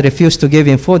man refused to give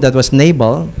him food. That was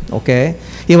Nabal. Okay,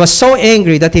 he was so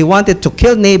angry that he wanted to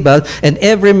kill Nabal and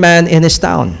every man in his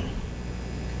town.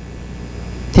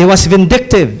 He was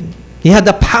vindictive. He had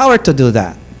the power to do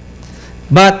that.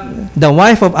 But the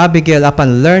wife of Abigail,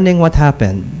 upon learning what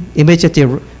happened,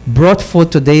 immediately brought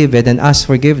food to David and asked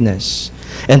forgiveness,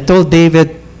 and told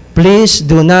David, please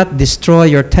do not destroy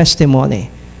your testimony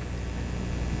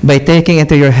by taking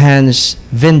into your hands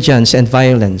vengeance and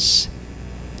violence.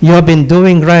 You have been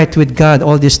doing right with God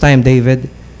all this time, David,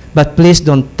 but please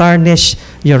don't tarnish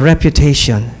your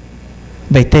reputation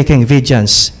by taking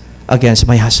vengeance against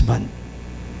my husband.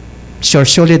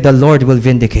 Surely the Lord will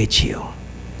vindicate you.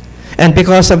 And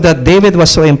because of that, David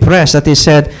was so impressed that he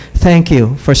said, thank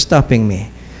you for stopping me.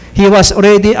 He was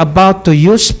already about to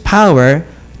use power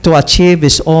to achieve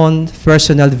his own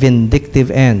personal vindictive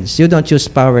ends. You don't use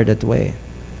power that way.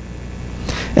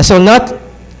 And so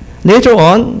later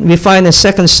on, we find in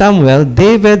 2 Samuel,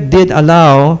 David did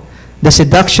allow the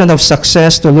seduction of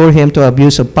success to lure him to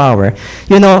abuse of power.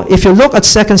 You know, if you look at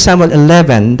 2 Samuel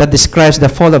 11, that describes the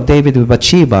fall of David with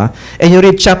Bathsheba, and you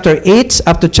read chapter 8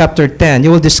 up to chapter 10,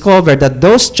 you will discover that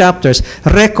those chapters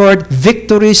record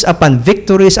victories upon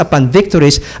victories upon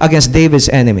victories against David's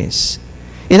enemies.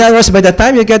 In other words, by the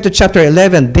time you get to chapter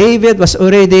 11, David was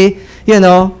already,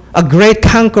 a great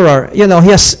conqueror. He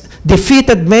has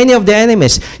defeated many of the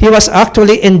enemies. He was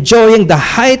actually enjoying the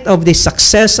height of the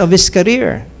success of his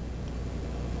career.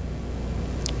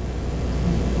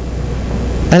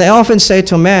 And I often say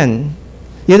to men,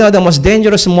 the most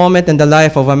dangerous moment in the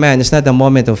life of a man is not the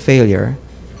moment of failure,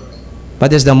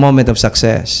 but it's the moment of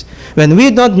success. When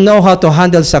we don't know how to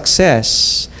handle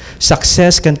success,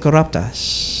 success can corrupt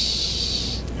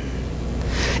us.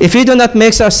 If we do not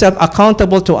make ourselves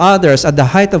accountable to others at the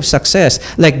height of success,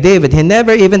 like David, he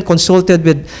never even consulted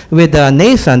with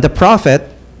Nathan, the prophet,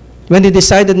 when he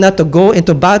decided not to go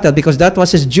into battle because that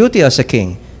was his duty as a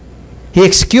king. He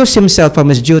excused himself from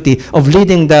his duty of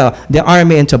leading the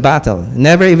army into battle,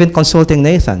 never even consulting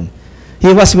Nathan.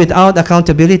 He was without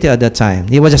accountability at that time.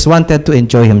 He just wanted to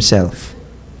enjoy himself.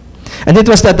 And it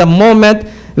was at the moment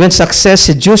when success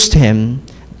seduced him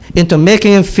into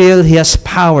making him feel he has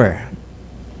power.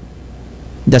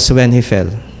 That's when he fell.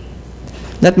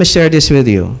 Let me share this with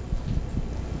you.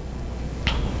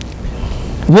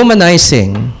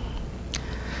 Womanizing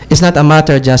is not a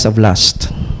matter just of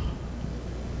lust.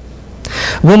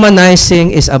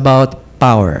 Womanizing is about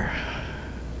power.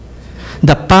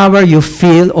 The power you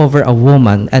feel over a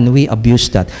woman, and we abuse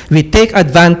that. We take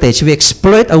advantage, we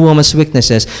exploit a woman's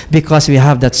weaknesses because we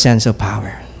have that sense of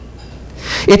power.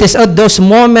 It is at those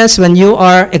moments when you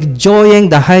are enjoying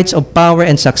the heights of power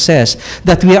and success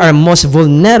that we are most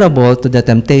vulnerable to the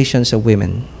temptations of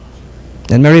women.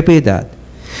 Let me repeat that.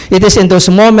 It is in those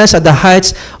moments at the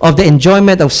heights of the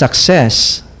enjoyment of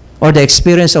success or the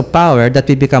experience of power that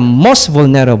we become most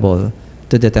vulnerable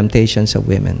to the temptations of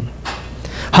women.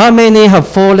 How many have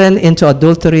fallen into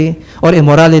adultery or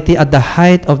immorality at the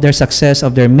height of their success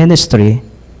of their ministry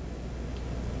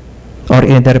or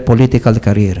in their political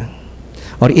career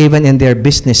or even in their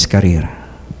business career?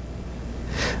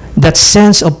 That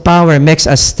sense of power makes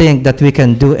us think that we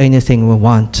can do anything we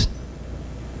want.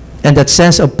 And that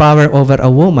sense of power over a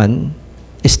woman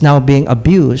is now being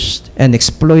abused and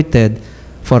exploited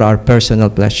for our personal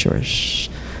pleasures.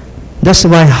 That's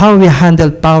why how we handle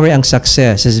power and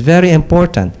success is very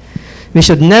important. We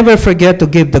should never forget to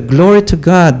give the glory to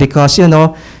God, because,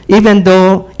 even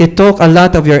though it took a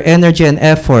lot of your energy and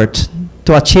effort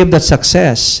to achieve that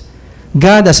success,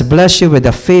 God has blessed you with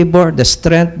the favor, the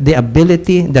strength, the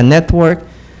ability, the network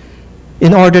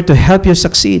in order to help you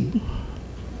succeed.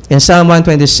 In Psalm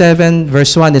 127,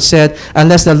 verse 1, it said,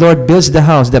 "Unless the Lord builds the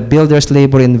house, the builders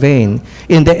labor in vain."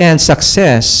 In the end,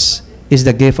 success is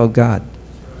the gift of God.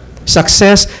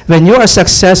 Success, when you are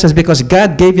successful, is because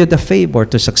God gave you the favor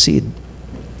to succeed.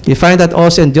 You find that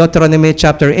also in Deuteronomy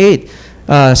chapter 8,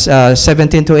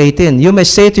 17 to 18. "You may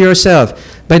say to yourself,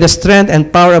 by the strength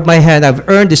and power of my hand, I've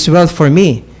earned this wealth for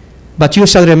me. But you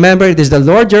shall remember it is the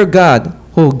Lord your God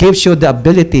who gives you the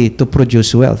ability to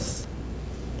produce wealth."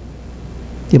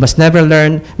 You must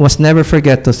never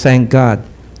forget to thank God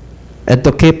and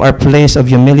to keep our place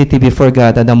of humility before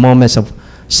God at the moments of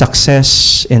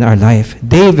success in our life.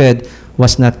 David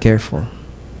was not careful.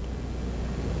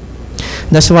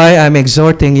 That's why I'm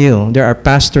exhorting you. There are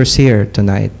pastors here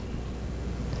tonight.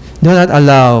 Do not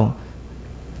allow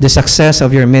the success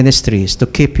of your ministries to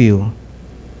keep you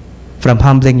from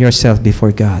humbling yourself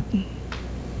before God.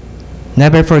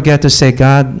 Never forget to say,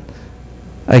 "God,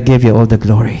 I give you all the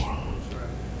glory.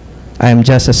 I am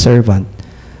just a servant."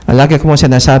 Lagi ko mo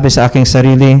sinasabi sa aking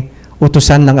sarili,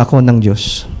 utusan lang ako ng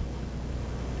Diyos.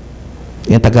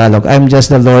 In Tagalog, I'm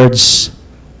just the Lord's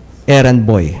errand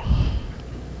boy.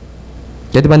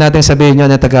 Pwede ba natin sabihin nyo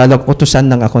na Tagalog, utusan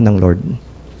lang ako ng Lord?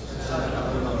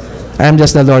 I'm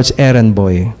just the Lord's errand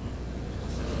boy.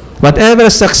 Whatever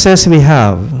success we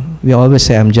have, we always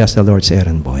say, I'm just the Lord's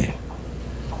errand boy.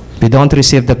 We don't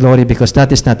receive the glory because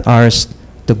that is not ours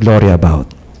to glory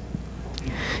about.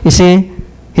 You see,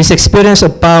 his experience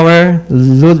of power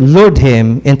lured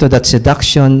him into that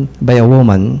seduction by a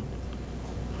woman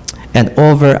and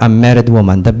over a married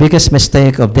woman. The biggest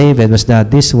mistake of David was that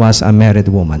this was a married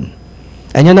woman.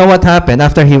 And you know what happened?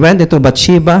 After he went into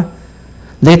Bathsheba,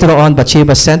 later on,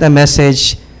 Bathsheba sent a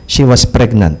message, she was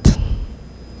pregnant.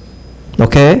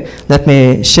 Okay? Let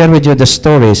me share with you the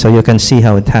story so you can see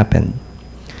how it happened.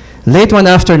 Late one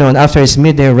afternoon, after his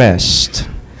midday rest,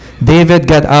 David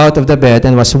got out of the bed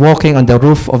and was walking on the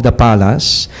roof of the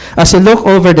palace. As he looked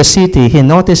over the city, he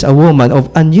noticed a woman of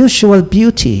unusual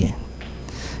beauty.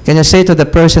 Can you say to the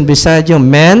person beside you,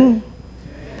 men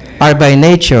are by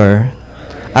nature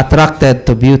attracted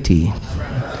to beauty,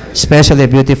 especially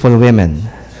beautiful women.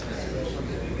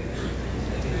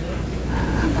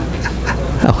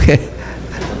 Okay.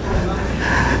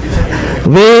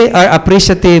 We are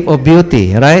appreciative of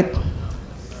beauty, right?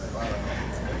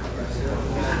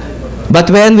 But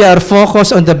when we are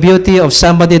focused on the beauty of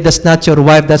somebody that's not your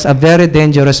wife, that's a very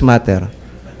dangerous matter.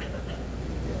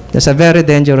 That's a very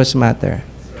dangerous matter.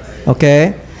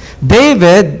 Okay?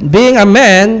 David, being a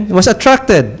man, was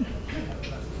attracted.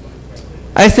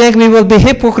 I think we will be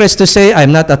hypocrites to say,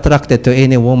 I'm not attracted to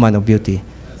any woman of beauty.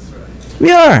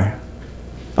 We are.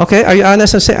 Okay? Are you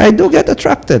honest and say, I do get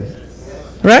attracted?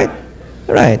 Right?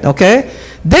 Right. Okay?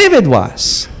 David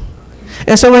was.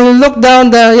 And so when he looked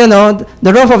down the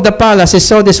roof of the palace, he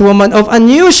saw this woman of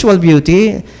unusual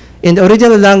beauty. In the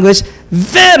original language,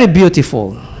 very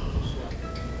beautiful.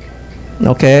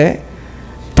 Okay?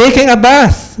 Taking a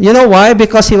bath. You know why?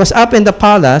 Because he was up in the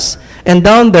palace, and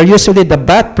down there, usually the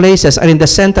bath places are in the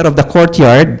center of the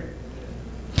courtyard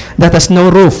that has no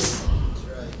roof.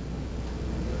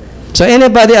 So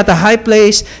anybody at a high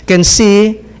place can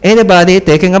see anybody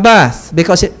taking a bath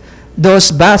because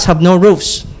those baths have no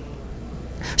roofs,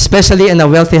 especially in a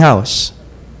wealthy house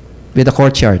with a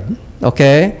courtyard.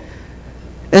 Okay?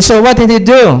 And so what did he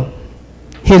do?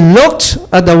 He looked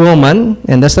at the woman,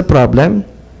 and that's the problem,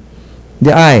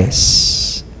 the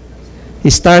eyes. He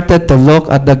started to look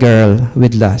at the girl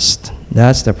with lust.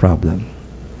 That's the problem.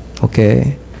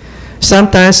 Okay?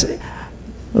 Sometimes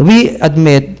we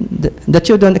admit that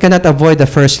you cannot avoid the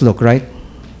first look, right?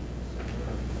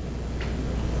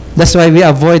 That's why we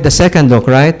avoid the second look,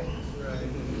 right?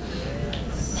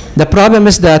 The problem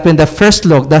is that when the first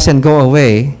look doesn't go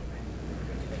away,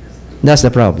 that's the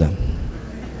problem.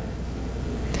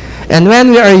 And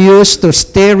when we are used to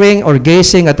staring or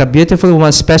gazing at a beautiful woman,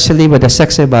 especially with a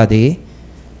sexy body,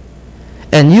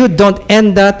 and you don't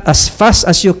end that as fast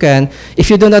as you can, if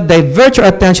you do not divert your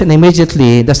attention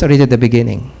immediately, that's already the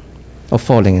beginning of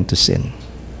falling into sin.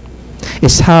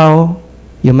 It's how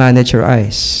you manage your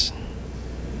eyes.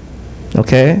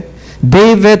 Okay?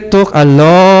 David took a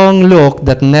long look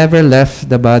that never left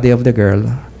the body of the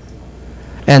girl.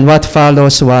 And what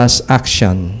follows was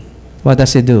action. What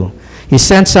does he do? He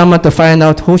sent someone to find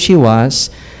out who she was.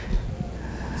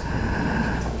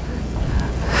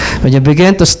 When you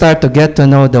begin to start to get to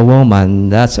know the woman,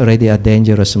 that's already a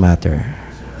dangerous matter.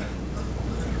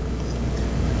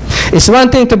 It's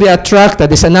one thing to be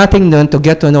attracted. It's nothing new to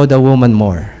get to know the woman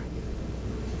more.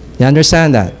 You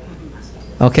understand that?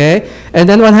 Okay? And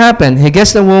then what happened? He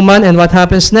gets the woman, and what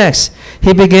happens next?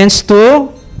 He begins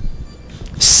to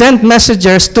send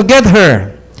messengers to get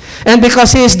her. And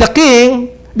because he is the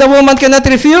king, the woman cannot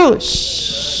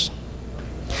refuse.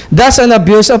 That's an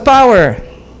abuse of power.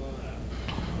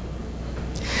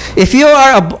 If you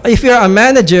are a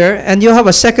manager and you have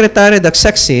a secretary that's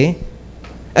sexy,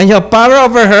 and you have power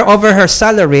over her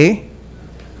salary,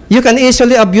 you can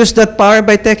easily abuse that power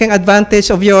by taking advantage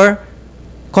of your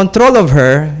control of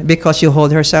her because you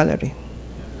hold her salary.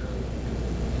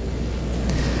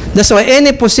 That's why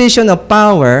any position of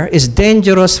power is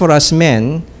dangerous for us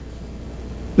men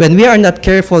when we are not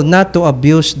careful not to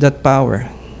abuse that power.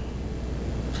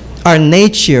 Our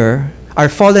nature, our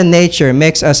fallen nature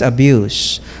makes us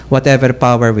abuse whatever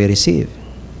power we receive.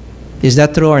 Is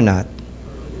that true or not?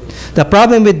 The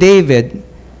problem with David,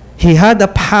 he had the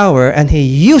power and he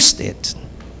used it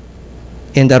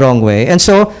in the wrong way.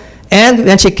 And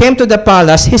when she came to the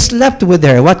palace, he slept with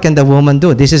her. What can the woman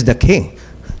do? This is the king.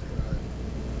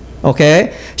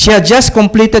 Okay? She had just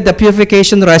completed the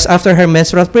purification rites after her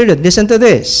menstrual period. Listen to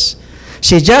this.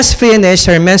 She just finished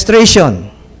her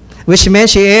menstruation, which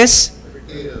means she is?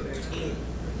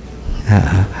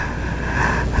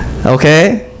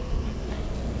 Okay?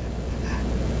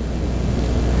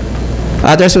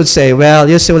 Others would say, well,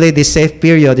 usually the safe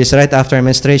period is right after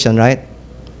menstruation, right?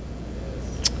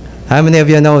 How many of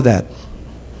you know that?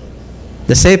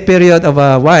 The safe period of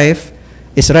a wife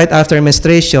is right after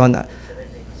menstruation.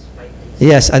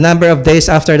 Yes, a number of days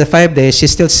after the 5 days,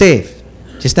 she's still safe.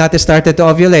 She's not started to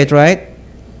ovulate, right?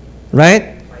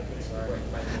 Right?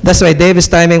 That's why David's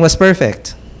timing was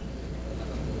perfect.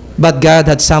 But God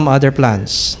had some other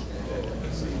plans.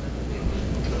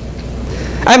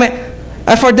 I mean,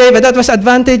 for David, that was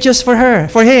advantageous for her,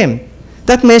 for him.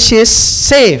 That means she's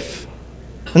safe.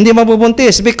 Hindi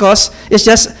mabubuntis because it's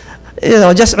just,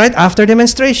 just right after the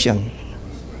menstruation.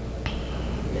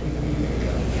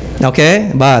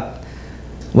 Okay? But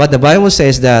what the Bible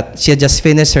says that she had just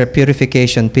finished her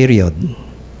purification period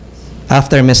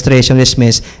after menstruation, which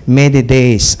means many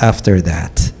days after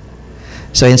that.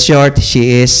 So in short, she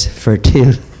is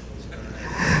fertile.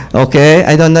 Okay?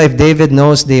 I don't know if David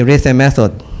knows the rhythm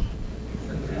method.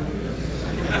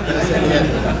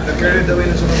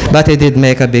 But he did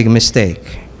make a big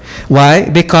mistake. Why?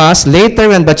 Because later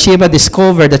when Bathsheba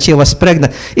discovered that she was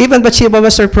pregnant, even Bathsheba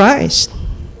was surprised.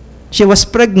 She was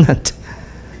pregnant.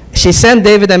 She sent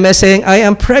David a message saying, I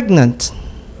am pregnant.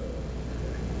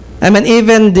 I mean,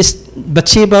 even this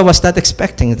Bathsheba was not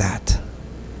expecting that.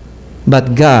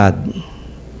 But God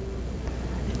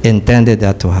intended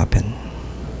that to happen.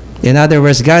 In other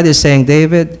words, God is saying,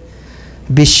 David,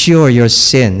 be sure your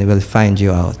sin will find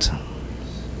you out.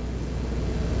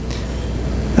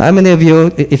 How many of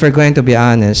you, if you're going to be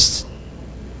honest,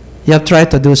 you have tried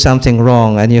to do something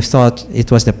wrong and you thought it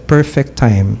was the perfect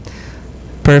time,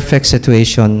 perfect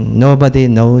situation, nobody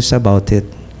knows about it,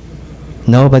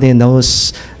 nobody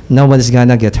knows, nobody's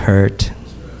gonna get hurt,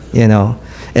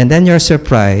 and then you're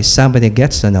surprised somebody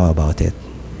gets to know about it.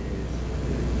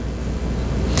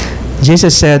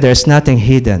 Jesus said there's nothing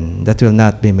hidden that will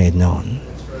not be made known.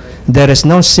 There is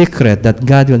no secret that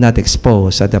God will not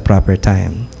expose at the proper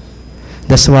time.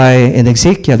 That's why in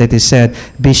Ezekiel it is said,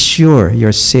 be sure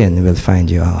your sin will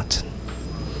find you out.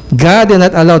 God did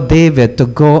not allow David to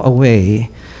go away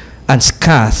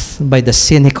unscathed by the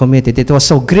sin he committed. It was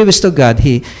so grievous to God,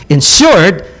 he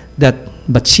ensured that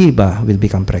Bathsheba will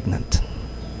become pregnant.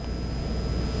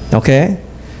 Okay?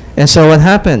 And so what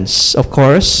happens? Of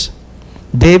course,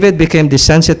 David became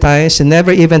desensitized and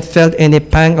never even felt any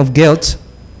pang of guilt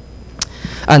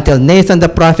until Nathan the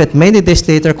prophet many days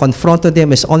later confronted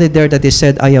him. It's only there that he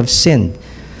said, I have sinned.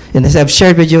 And as I've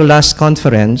shared with you last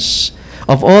conference,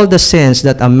 of all the sins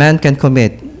that a man can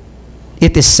commit,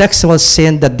 it is sexual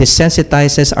sin that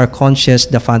desensitizes our conscience,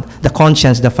 the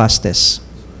conscience the fastest.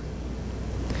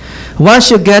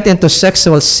 Once you get into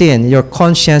sexual sin, your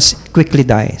conscience quickly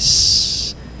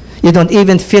dies. You don't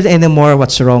even feel anymore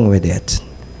what's wrong with it.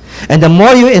 And the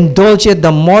more you indulge it,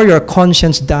 the more your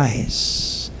conscience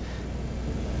dies.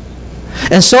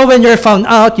 And so when you're found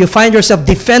out, you find yourself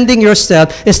defending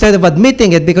yourself instead of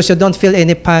admitting it because you don't feel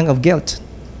any pang of guilt.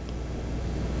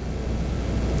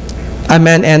 a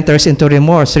man enters into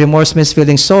remorse. Remorse means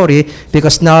feeling sorry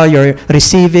because now you're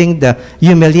receiving the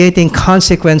humiliating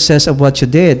consequences of what you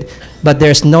did, but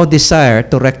there's no desire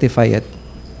to rectify it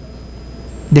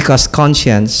because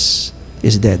conscience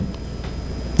is dead.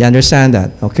 You understand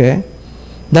that? Okay?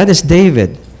 That is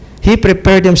David. He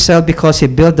prepared himself because he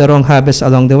built the wrong habits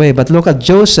along the way. But look at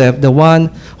Joseph, the one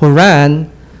who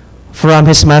ran from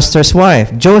his master's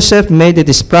wife. Joseph made it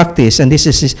his practice, and this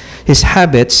is his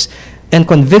habits and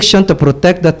conviction to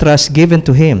protect the trust given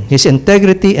to him. His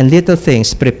integrity in little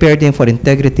things prepared him for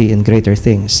integrity in greater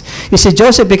things. You see,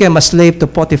 Joseph became a slave to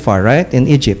Potiphar, right, in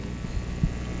Egypt.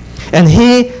 And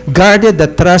he guarded the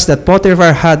trust that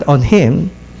Potiphar had on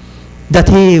him, that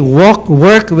he worked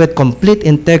with complete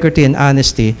integrity and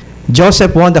honesty.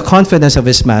 Joseph won the confidence of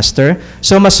his master,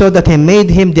 so much so that he made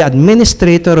him the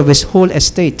administrator of his whole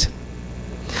estate.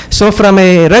 So from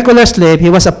a regular slave, he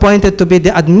was appointed to be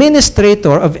the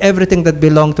administrator of everything that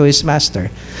belonged to his master.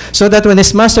 So that when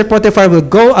his master Potiphar will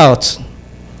go out,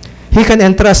 he can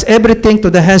entrust everything to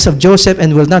the hands of Joseph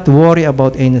and will not worry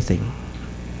about anything.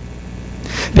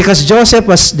 Because Joseph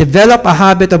was developed a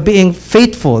habit of being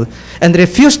faithful and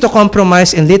refused to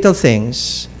compromise in little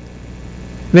things.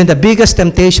 When the biggest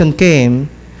temptation came,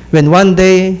 when one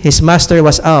day his master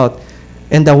was out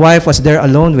and the wife was there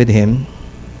alone with him,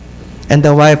 and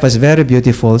the wife was very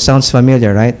beautiful. Sounds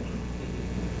familiar, right?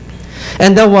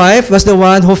 And the wife was the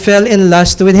one who fell in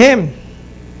lust with him.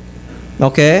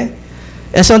 Okay?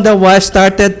 And so the wife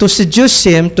started to seduce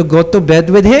him to go to bed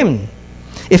with him.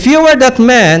 If you were that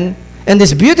man, and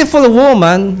this beautiful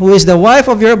woman, who is the wife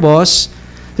of your boss,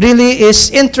 really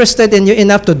is interested in you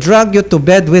enough to drag you to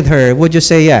bed with her, would you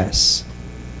say yes?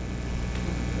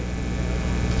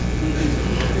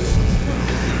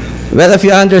 Well, if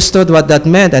you understood what that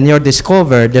meant and you're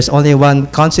discovered, there's only one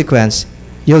consequence.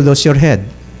 You'll lose your head.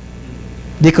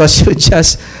 Because you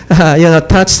just,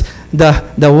 touched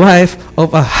the wife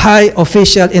of a high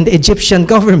official in the Egyptian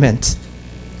government.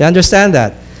 You understand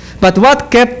that? But what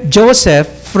kept Joseph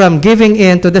from giving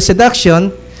in to the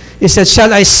seduction, he said,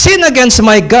 "Shall I sin against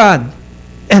my God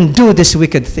and do this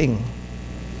wicked thing?"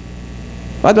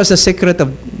 What was the secret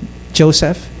of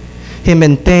Joseph? He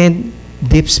maintained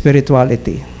deep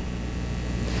spirituality.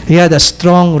 He had a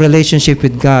strong relationship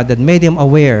with God that made him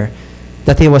aware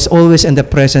that he was always in the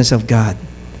presence of God.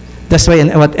 That's why in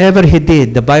whatever he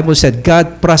did, the Bible said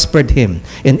God prospered him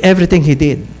in everything he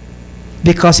did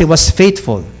because he was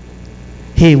faithful.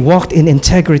 He walked in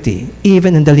integrity,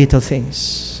 even in the little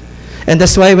things. And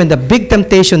that's why when the big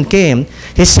temptation came,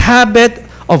 his habit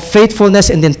of faithfulness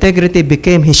and integrity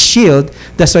became his shield.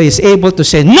 That's why he's able to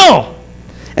say no.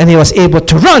 And he was able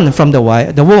to run from the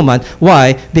woman.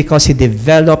 Why? Because he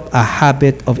developed a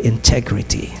habit of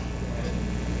integrity.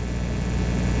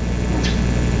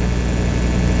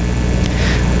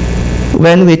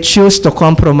 When we choose to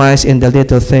compromise in the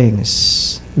little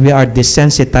things, we are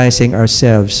desensitizing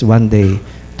ourselves one day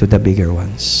to the bigger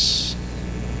ones.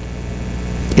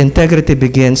 Integrity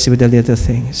begins with the little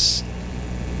things.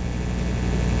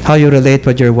 How you relate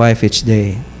with your wife each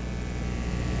day.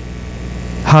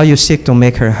 How you seek to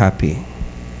make her happy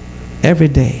every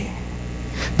day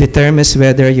determines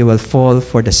whether you will fall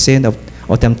for the sin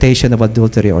or temptation of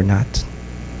adultery or not.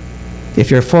 If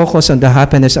you're focused on the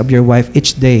happiness of your wife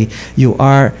each day, you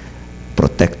are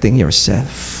protecting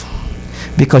yourself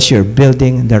because you're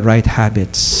building the right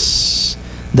habits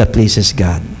that pleases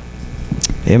God.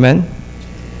 Amen?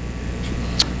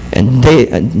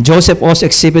 And Joseph also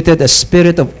exhibited a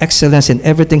spirit of excellence in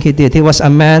everything he did. He was a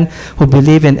man who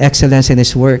believed in excellence in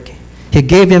his work. He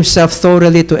gave himself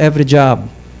thoroughly to every job.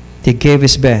 He gave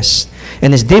his best.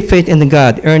 And his deep faith in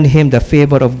God earned him the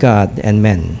favor of God and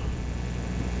men.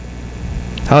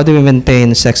 How do we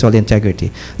maintain sexual integrity?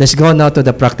 Let's go now to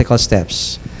the practical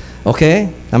steps.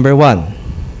 Okay? Number 1.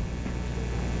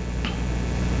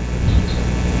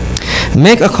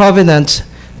 Make a covenant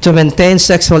to maintain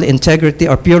sexual integrity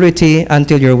or purity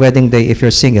until your wedding day if you're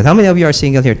single. How many of you are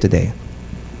single here today?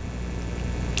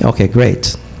 Okay,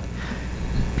 great.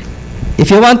 If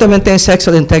you want to maintain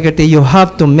sexual integrity, you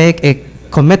have to make a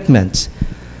commitment,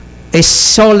 a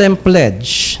solemn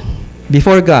pledge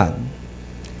before God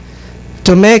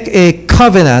to make a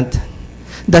covenant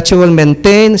that you will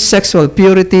maintain sexual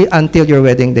purity until your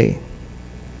wedding day.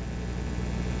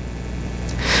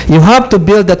 You have to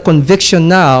build that conviction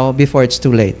now before it's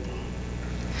too late.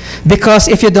 Because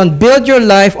if you don't build your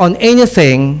life on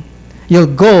anything, you'll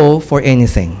go for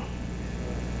anything.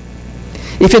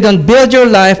 If you don't build your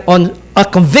life on a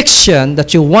conviction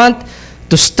that you want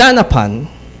to stand upon,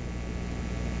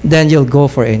 then you'll go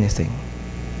for anything.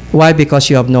 Why? Because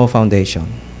you have no foundation.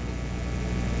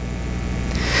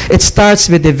 It starts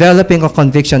with developing a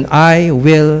conviction, I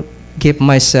will keep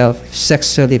myself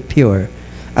sexually pure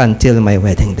until my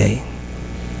wedding day.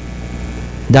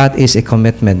 That is a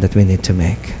commitment that we need to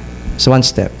make. It's one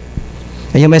step.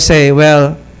 And you may say,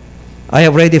 well, I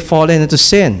have already fallen into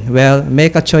sin. Well,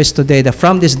 make a choice today that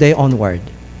from this day onward,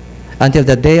 until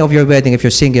the day of your wedding, if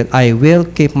you're single, I will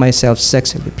keep myself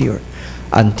sexually pure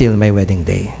until my wedding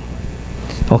day.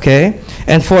 Okay?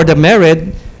 And for the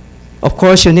married, of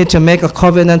course, you need to make a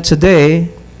covenant today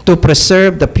to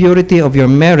preserve the purity of your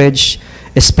marriage,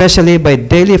 especially by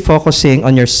daily focusing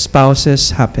on your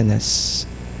spouse's happiness.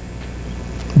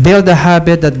 Build the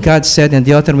habit that God said in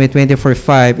Deuteronomy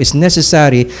 24:5 is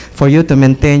necessary for you to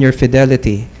maintain your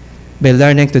fidelity by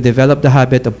learning to develop the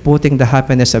habit of putting the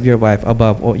happiness of your wife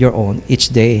above your own each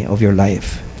day of your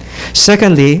life.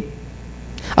 Secondly,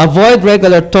 avoid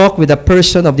regular talk with a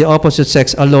person of the opposite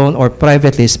sex alone or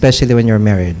privately, especially when you're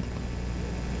married.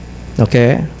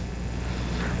 Okay?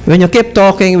 When you keep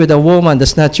talking with a woman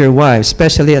that's not your wife,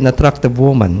 especially an attractive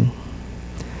woman,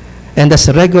 and that's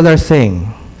a regular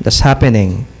thing that's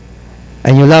happening,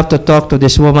 and you love to talk to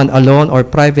this woman alone or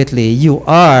privately, you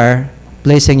are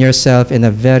placing yourself in a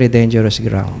very dangerous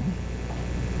ground.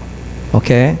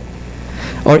 Okay?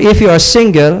 Or if you are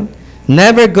single,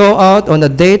 never go out on a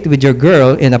date with your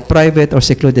girl in a private or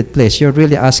secluded place. You're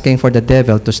really asking for the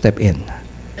devil to step in.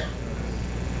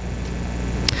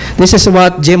 This is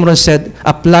what Jim Rohn said,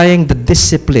 applying the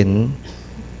discipline.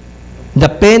 The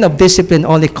pain of discipline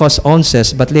only costs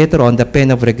ounces, but later on, the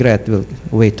pain of regret will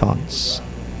weigh tons.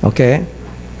 Okay?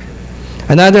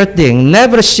 Another thing,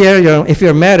 never share your, if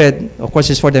you're married, of course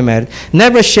it's for the married,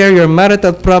 never share your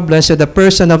marital problems with a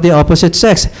person of the opposite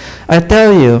sex. I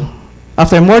tell you,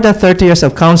 after more than 30 years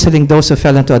of counseling those who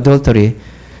fell into adultery,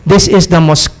 this is the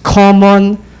most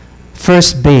common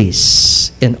first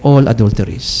base in all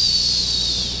adulteries.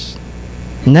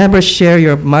 Never share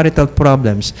your marital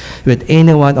problems with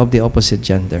anyone of the opposite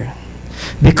gender,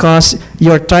 because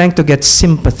you're trying to get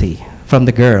sympathy from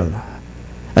the girl.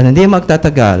 And hindi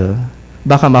magtatagal,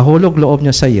 baka mahulog loob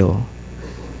niya sa iyo,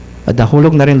 at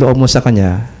nahulog na rin loob mo sa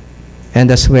kanya, and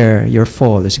that's where your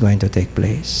fall is going to take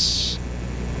place.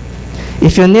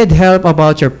 If you need help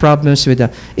about your problems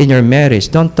in your marriage,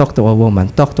 don't talk to a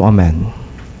woman, talk to a man.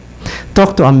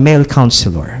 Talk to a male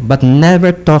counselor, but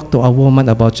never talk to a woman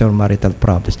about your marital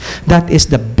problems. That is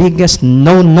the biggest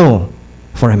no-no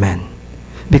for a man,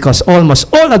 because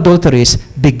almost all adulteries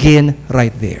begin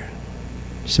right there.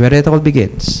 It's where it all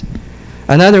begins.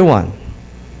 Another one,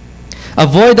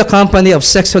 avoid the company of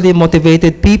sexually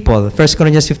motivated people. 1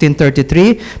 Corinthians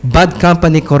 15:33, bad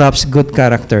company corrupts good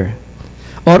character.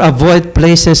 Or avoid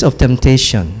places of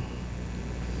temptation.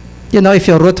 You know, if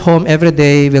your route home every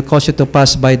day will cause you to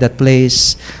pass by that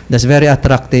place that's very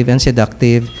attractive and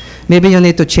seductive, maybe you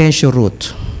need to change your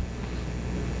route.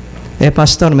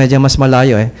 Pastor, medyo mas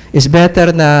malayo eh. It's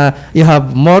better na you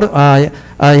have more,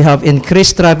 you have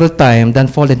increased travel time than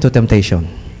fall into temptation.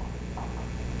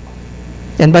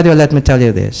 And by the way, let me tell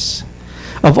you this.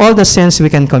 Of all the sins we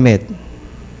can commit,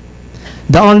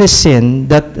 the only sin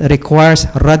that requires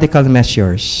radical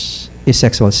measures is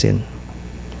sexual sin.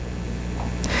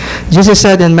 Jesus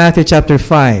said in Matthew chapter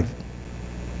 5,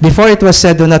 before it was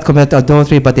said, do not commit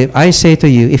adultery, but if I say to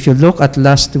you, if you look at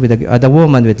lust with the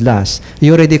woman with lust,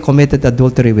 you already committed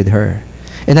adultery with her.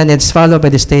 And then it's followed by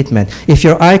the statement, if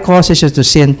your eye causes you to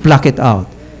sin, pluck it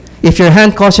out. If your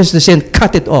hand causes you to sin,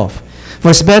 cut it off.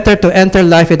 For it's better to enter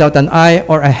life without an eye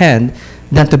or a hand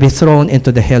than to be thrown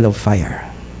into the hell of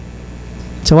fire.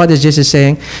 So what is Jesus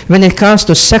saying? When it comes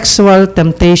to sexual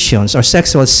temptations or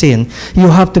sexual sin, you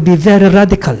have to be very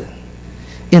radical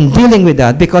in dealing with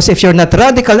that, because if you're not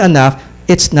radical enough,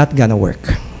 it's not going to work.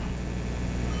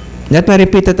 Let me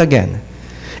repeat it again.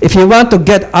 If you want to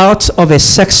get out of a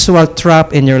sexual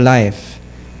trap in your life,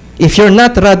 if you're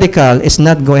not radical, it's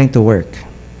not going to work.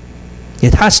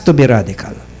 It has to be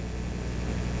radical.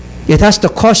 It has to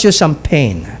cause you some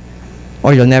pain,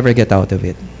 or you'll never get out of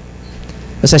it.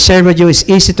 As I shared with you, it's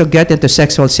easy to get into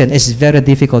sexual sin. It's very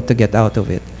difficult to get out of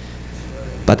it.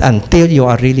 But until you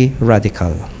are really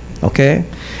radical. Okay?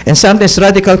 And sometimes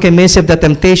radical can mean if the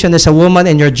temptation is a woman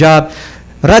in your job,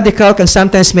 radical can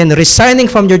sometimes mean resigning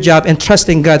from your job and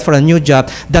trusting God for a new job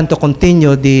than to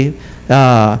continue the,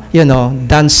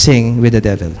 dancing with the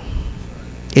devil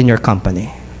in your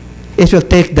company. It will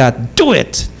take that. Do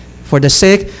it for the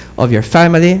sake of your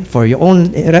family, for your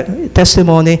own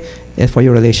testimony, and for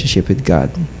your relationship with God.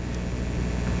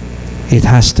 It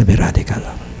has to be radical,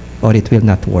 or it will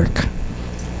not work.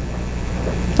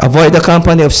 Avoid the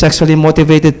company of sexually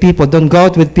motivated people. Don't go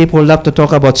out with people who love to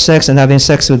talk about sex and having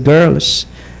sex with girls,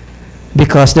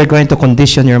 because they're going to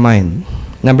condition your mind.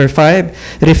 Number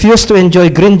 5, refuse to enjoy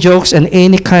grin jokes and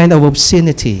any kind of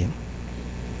obscenity.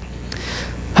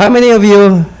 How many of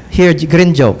you hear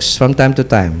grin jokes from time to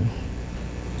time?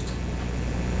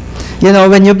 You know,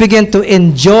 when you begin to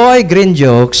enjoy grin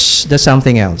jokes, that's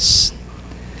something else.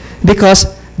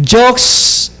 Because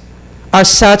jokes are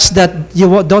such that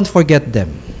you don't forget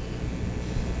them.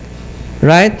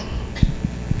 Right?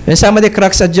 When somebody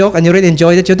cracks a joke and you really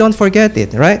enjoyed it, you don't forget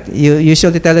it, right? You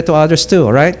usually tell it to others too,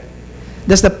 right?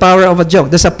 That's the power of a joke.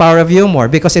 That's the power of humor,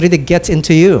 because it really gets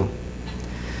into you.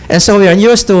 And so we are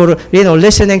used to,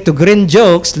 listening to grin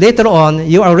jokes. Later on,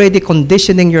 you are already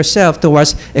conditioning yourself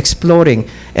towards exploring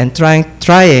and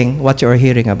trying what you are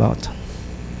hearing about,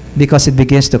 because it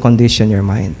begins to condition your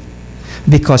mind,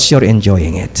 because you're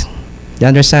enjoying it. You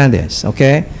understand this,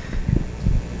 okay?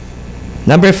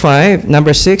 Number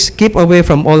 6, keep away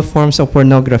from all forms of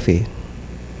pornography.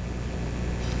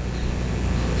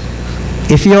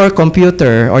 If your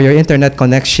computer or your internet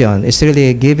connection is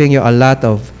really giving you a lot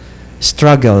of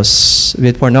struggles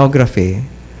with pornography,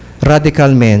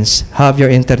 radical means have your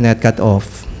internet cut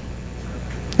off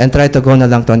and try to go na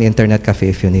lang to an internet cafe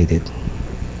if you need it.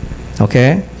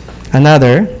 Okay?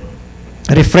 Another,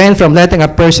 refrain from letting a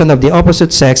person of the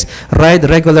opposite sex ride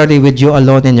regularly with you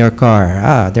alone in your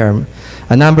car. There are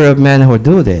a number of men who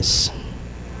do this.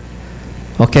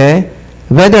 Okay?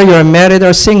 Whether you're married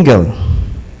or single.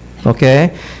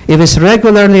 Okay? If it's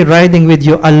regularly riding with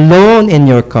you alone in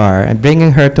your car and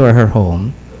bringing her to her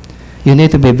home, you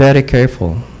need to be very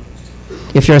careful.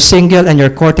 If you're single and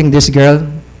you're courting this girl,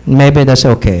 maybe that's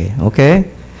okay. Okay?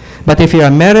 But if you're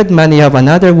a married man, you have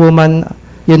another woman,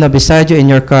 beside you in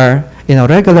your car, on a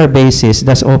regular basis,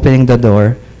 that's opening the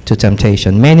door to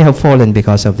temptation. Many have fallen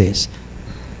because of this.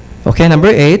 Okay, number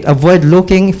 8, avoid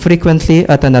looking frequently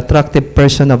at an attractive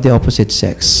person of the opposite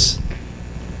sex.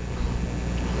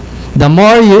 The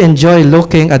more you enjoy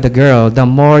looking at the girl, the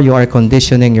more you are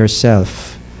conditioning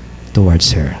yourself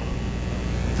towards her.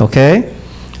 Okay?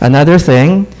 Another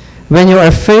thing, when you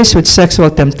are faced with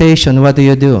sexual temptation, what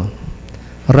do?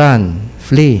 Run,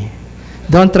 flee.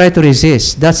 Don't try to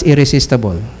resist. That's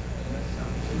irresistible.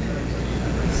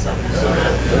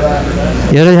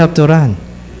 You really have to run.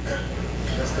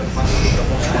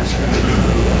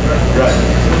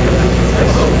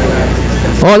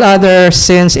 All other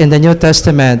sins in the New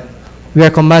Testament, we are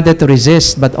commanded to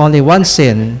resist, but only one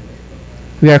sin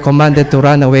we are commanded to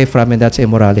run away from, and that's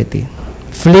immorality.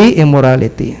 Flee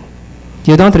immorality.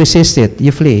 You don't resist it,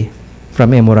 you flee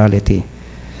from immorality.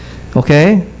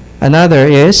 Okay? Another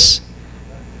is,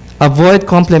 avoid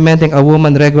complimenting a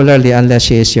woman regularly unless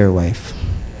she is your wife.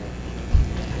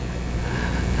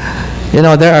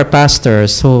 There are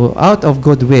pastors who, out of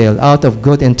goodwill, out of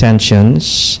good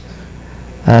intentions,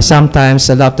 sometimes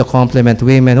they love to compliment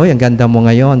women. Uy, ang ganda mo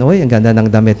ngayon. Uy, ang ganda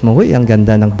ng damit mo. Uy, ang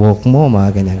ganda ng buhok mo.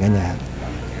 Mga ganyan-ganyan.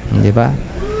 Di ba?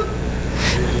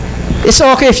 It's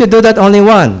okay if you do that only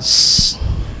once.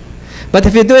 But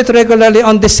if you do it regularly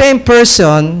on the same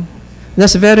person,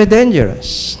 that's very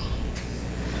dangerous.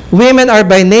 Women are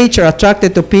by nature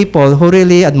attracted to people who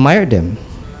really admire them.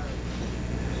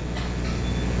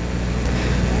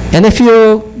 And if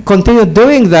you continue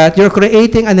doing that, you're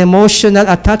creating an emotional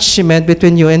attachment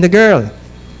between you and the girl.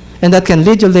 And that can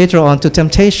lead you later on to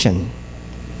temptation.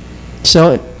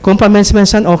 So, compliments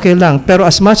minsan okay lang. Pero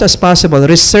as much as possible,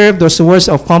 reserve those words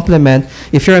of compliment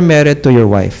if you're married to your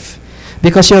wife.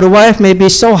 Because your wife may be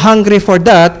so hungry for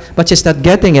that, but she's not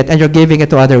getting it, and you're giving it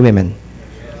to other women.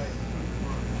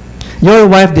 Your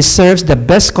wife deserves the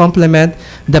best compliment,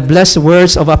 the blessed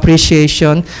words of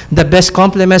appreciation, the best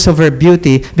compliments of her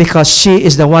beauty, because she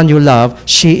is the one you love.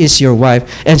 She is your wife.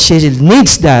 And she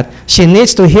needs that. She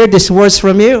needs to hear these words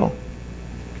from you.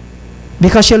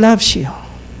 Because she loves you.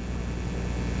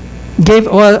 Give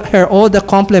her all the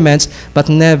compliments, but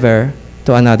never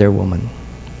to another woman.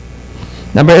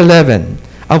 Number 11,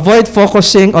 avoid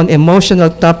focusing on emotional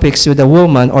topics with a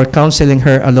woman or counseling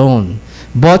her alone.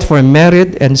 Both for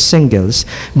married and singles.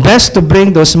 Best to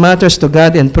bring those matters to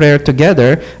God in prayer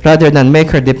together rather than make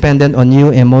her dependent on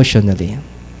you emotionally.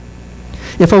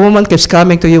 If a woman keeps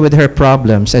coming to you with her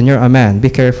problems and you're a man, be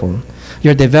careful.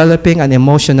 You're developing an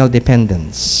emotional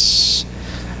dependence.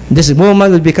 This woman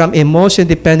will become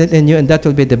emotionally dependent in you, and that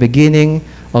will be the beginning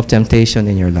of temptation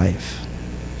in your life.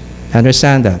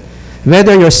 Understand that?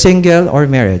 Whether you're single or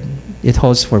married, it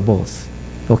holds for both.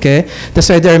 Okay? That's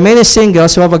why there are many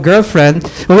singles who have a girlfriend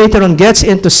who later on gets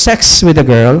into sex with the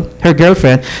girl, her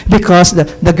girlfriend, because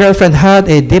the girlfriend had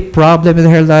a deep problem in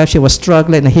her life. She was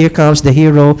struggling, and here comes the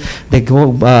hero,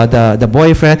 the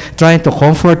boyfriend, trying to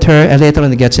comfort her, and later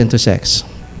on gets into sex.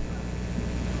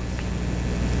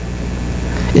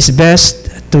 It's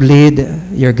best to lead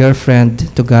your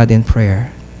girlfriend to God in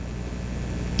prayer,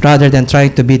 rather than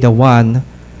trying to be the one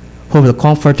who will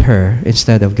comfort her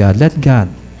instead of God. Let God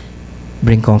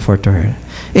bring comfort to her.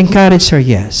 Encourage her,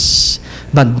 yes,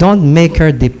 but don't make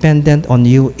her dependent on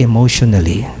you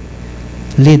emotionally.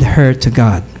 Lead her to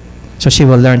God so she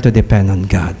will learn to depend on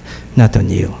God, not on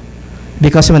you.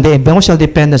 Because when the emotional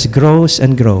dependence grows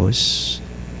and grows,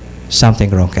 something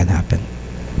wrong can happen.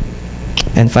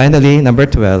 And finally, number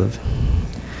 12,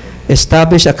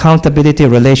 establish accountability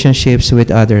relationships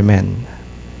with other men.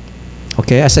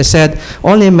 Okay, as I said,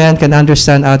 only men can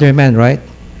understand other men, right?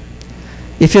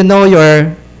 If you know you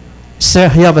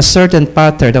have a certain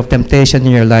pattern of temptation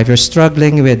in your life, you're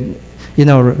struggling with,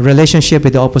 relationship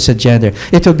with the opposite gender,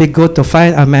 it would be good to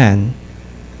find a man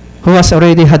who has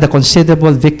already had a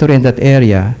considerable victory in that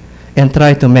area and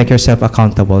try to make yourself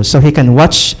accountable so he can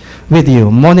watch with you,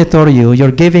 monitor you.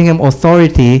 You're giving him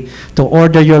authority to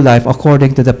order your life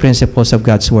according to the principles of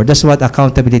God's word. That's what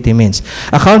accountability means.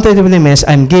 Accountability means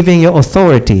I'm giving you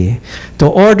authority to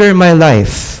order my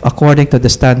life according to the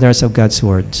standards of God's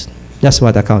words. That's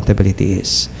what accountability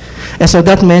is. And so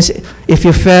that means if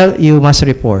you fail, you must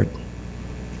report.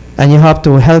 And you have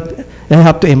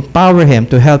to empower him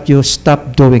to help you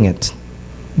stop doing it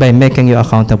by making you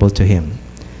accountable to him.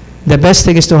 The best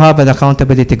thing is to have an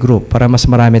accountability group para mas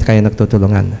marami kayo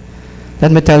nagtutulungan.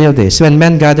 Let me tell you this, when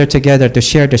men gather together to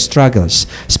share their struggles,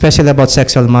 especially about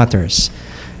sexual matters,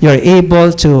 you're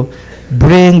able to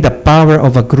bring the power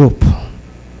of a group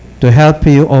to help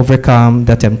you overcome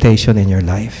the temptation in your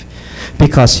life.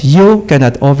 Because you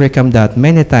cannot overcome that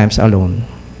many times alone.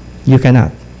 You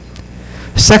cannot.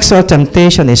 Sexual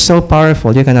temptation is so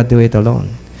powerful, you cannot do it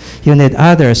alone. You need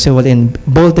others who will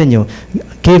embolden you,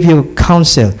 give you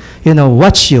counsel,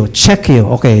 watch you, check you.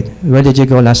 Okay, where did you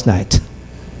go last night?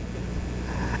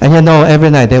 And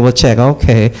every night they will check.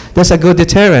 Okay, that's a good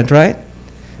deterrent, right?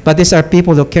 But these are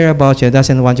people who care about you and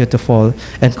doesn't want you to fall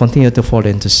and continue to fall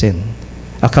into sin.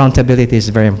 Accountability is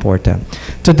very important.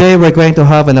 Today we're going to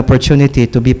have an opportunity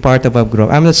to be part of a group.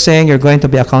 I'm not saying you're going to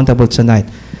be accountable tonight.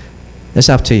 It's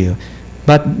up to you.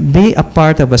 But be a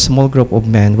part of a small group of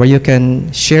men where you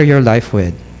can share your life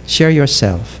with, share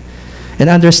yourself, and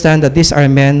understand that these are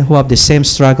men who have the same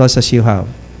struggles as you have.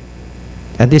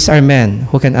 And these are men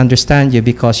who can understand you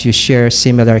because you share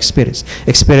similar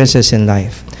experiences in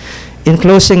life. In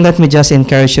closing, let me just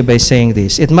encourage you by saying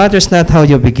this. It matters not how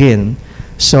you begin,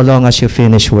 so long as you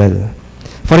finish well.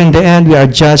 For in the end, we are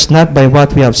judged not by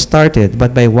what we have started,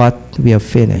 but by what we have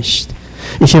finished.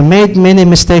 If you made many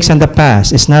mistakes in the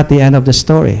past, it's not the end of the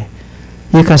story.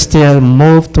 You can still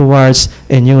move towards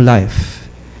a new life.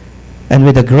 And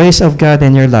with the grace of God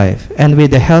in your life, and with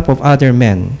the help of other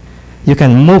men, you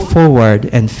can move forward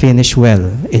and finish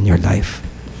well in your life.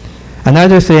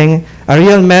 Another thing, a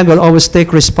real man will always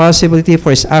take responsibility for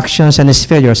his actions and his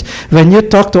failures. When you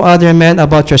talk to other men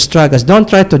about your struggles, don't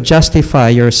try to justify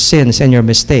your sins and your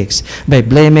mistakes by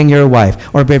blaming your wife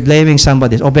or by blaming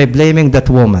somebody or by blaming that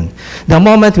woman. The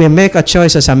moment we make a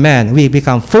choice as a man, we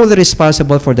become fully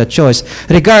responsible for the choice,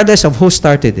 regardless of who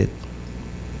started it.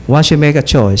 Once you make a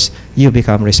choice, you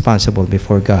become responsible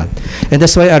before God. And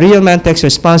that's why a real man takes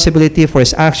responsibility for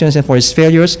his actions and for his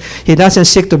failures. He doesn't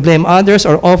seek to blame others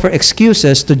or offer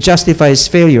excuses to justify his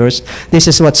failures. This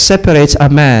is what separates a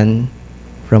man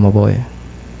from a boy.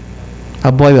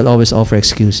 A boy will always offer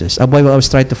excuses. A boy will always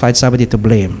try to find somebody to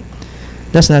blame.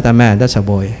 That's not a man, that's a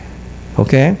boy.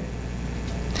 Okay?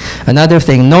 Another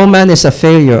thing, no man is a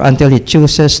failure until he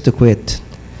chooses to quit.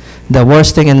 The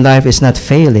worst thing in life is not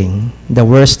failing. The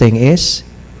worst thing is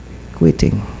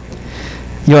quitting.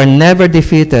 You are never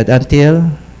defeated until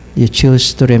you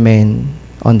choose to remain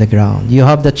on the ground. You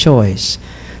have the choice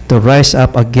to rise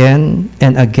up again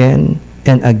and again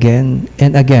and again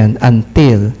and again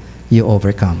until you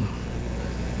overcome.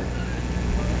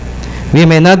 We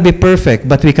may not be perfect,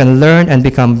 but we can learn and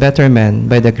become better men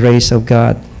by the grace of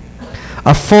God.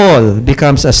 A fall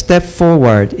becomes a step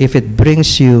forward if it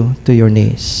brings you to your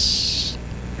knees.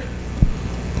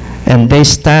 And they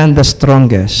stand the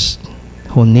strongest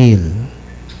who kneel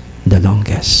the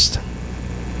longest.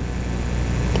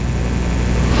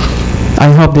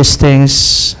 I hope these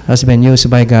things has been used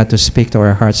by God to speak to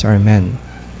our hearts, our men.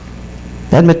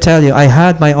 Let me tell you, I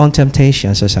had my own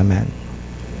temptations as a man.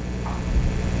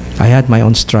 I had my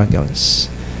own struggles.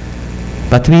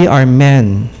 But we are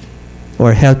men who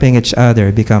are helping each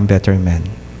other become better men.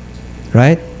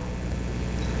 Right?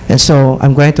 And so,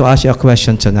 I'm going to ask you a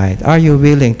question tonight. Are you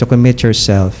willing to commit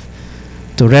yourself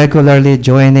to regularly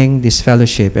joining this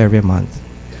fellowship every month?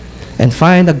 And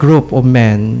find a group of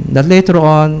men that later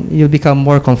on you'll become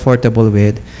more comfortable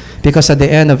with, Because at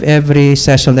the end of every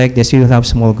session like this, you will have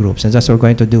small groups, and that's what we're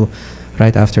going to do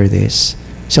right after this.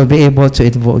 So be able to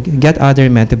get other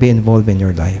men to be involved in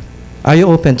your life. Are you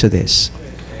open to this?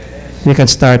 You can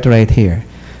start right here.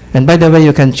 And by the way,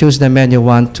 you can choose the men you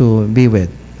want to be with,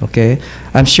 okay?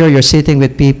 I'm sure you're sitting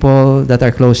with people that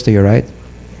are close to you, right?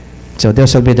 So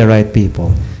those will be the right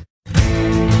people.